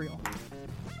terrestrial.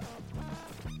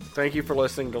 Thank you for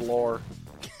listening to Lore.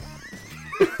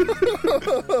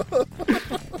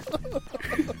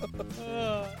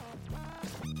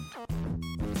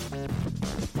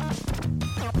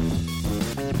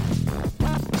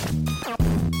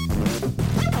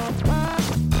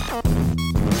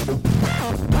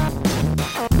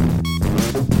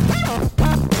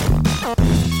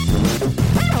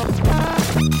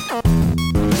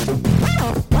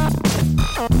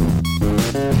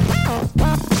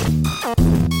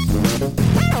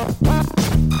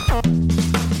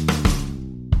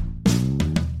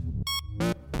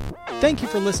 Thank you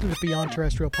for listening to Beyond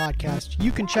Terrestrial Podcast.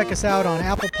 You can check us out on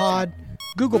Apple Pod,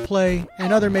 Google Play,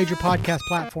 and other major podcast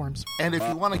platforms. And if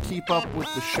you want to keep up with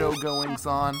the show goings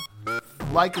on,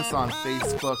 like us on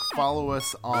Facebook, follow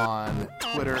us on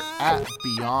Twitter at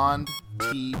Beyond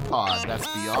T Pod. That's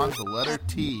Beyond the letter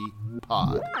T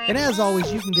Pod. And as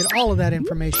always, you can get all of that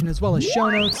information as well as show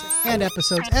notes and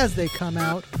episodes as they come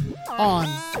out on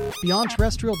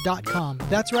BeyondTerrestrial.com.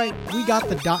 That's right, we got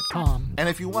the .com. And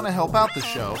if you want to help out the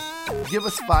show, give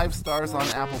us 5 stars on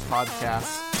Apple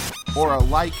Podcasts or a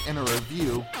like and a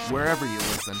review wherever you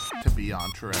listen to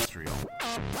Beyond Terrestrial.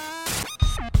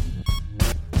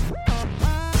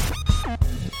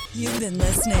 You've been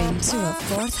listening to a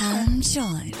Fourth Hand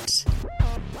Joint.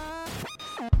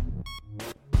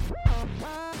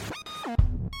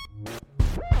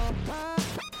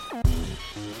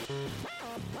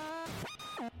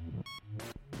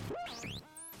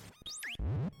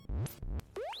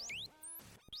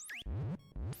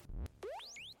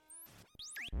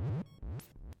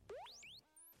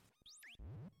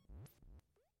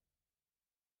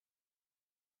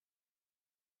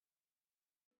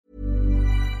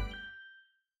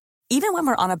 Even when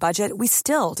we're on a budget, we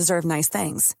still deserve nice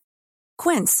things.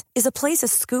 Quince is a place to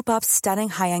scoop up stunning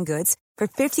high-end goods for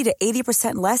 50 to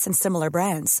 80% less than similar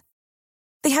brands.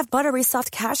 They have buttery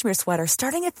soft cashmere sweaters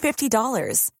starting at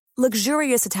 $50,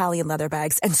 luxurious Italian leather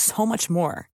bags, and so much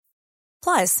more.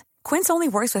 Plus, Quince only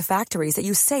works with factories that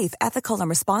use safe, ethical, and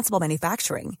responsible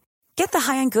manufacturing. Get the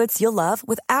high-end goods you'll love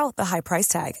without the high price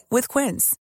tag with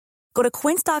Quince. Go to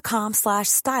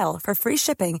quince.com/style for free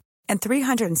shipping and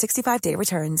 365-day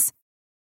returns.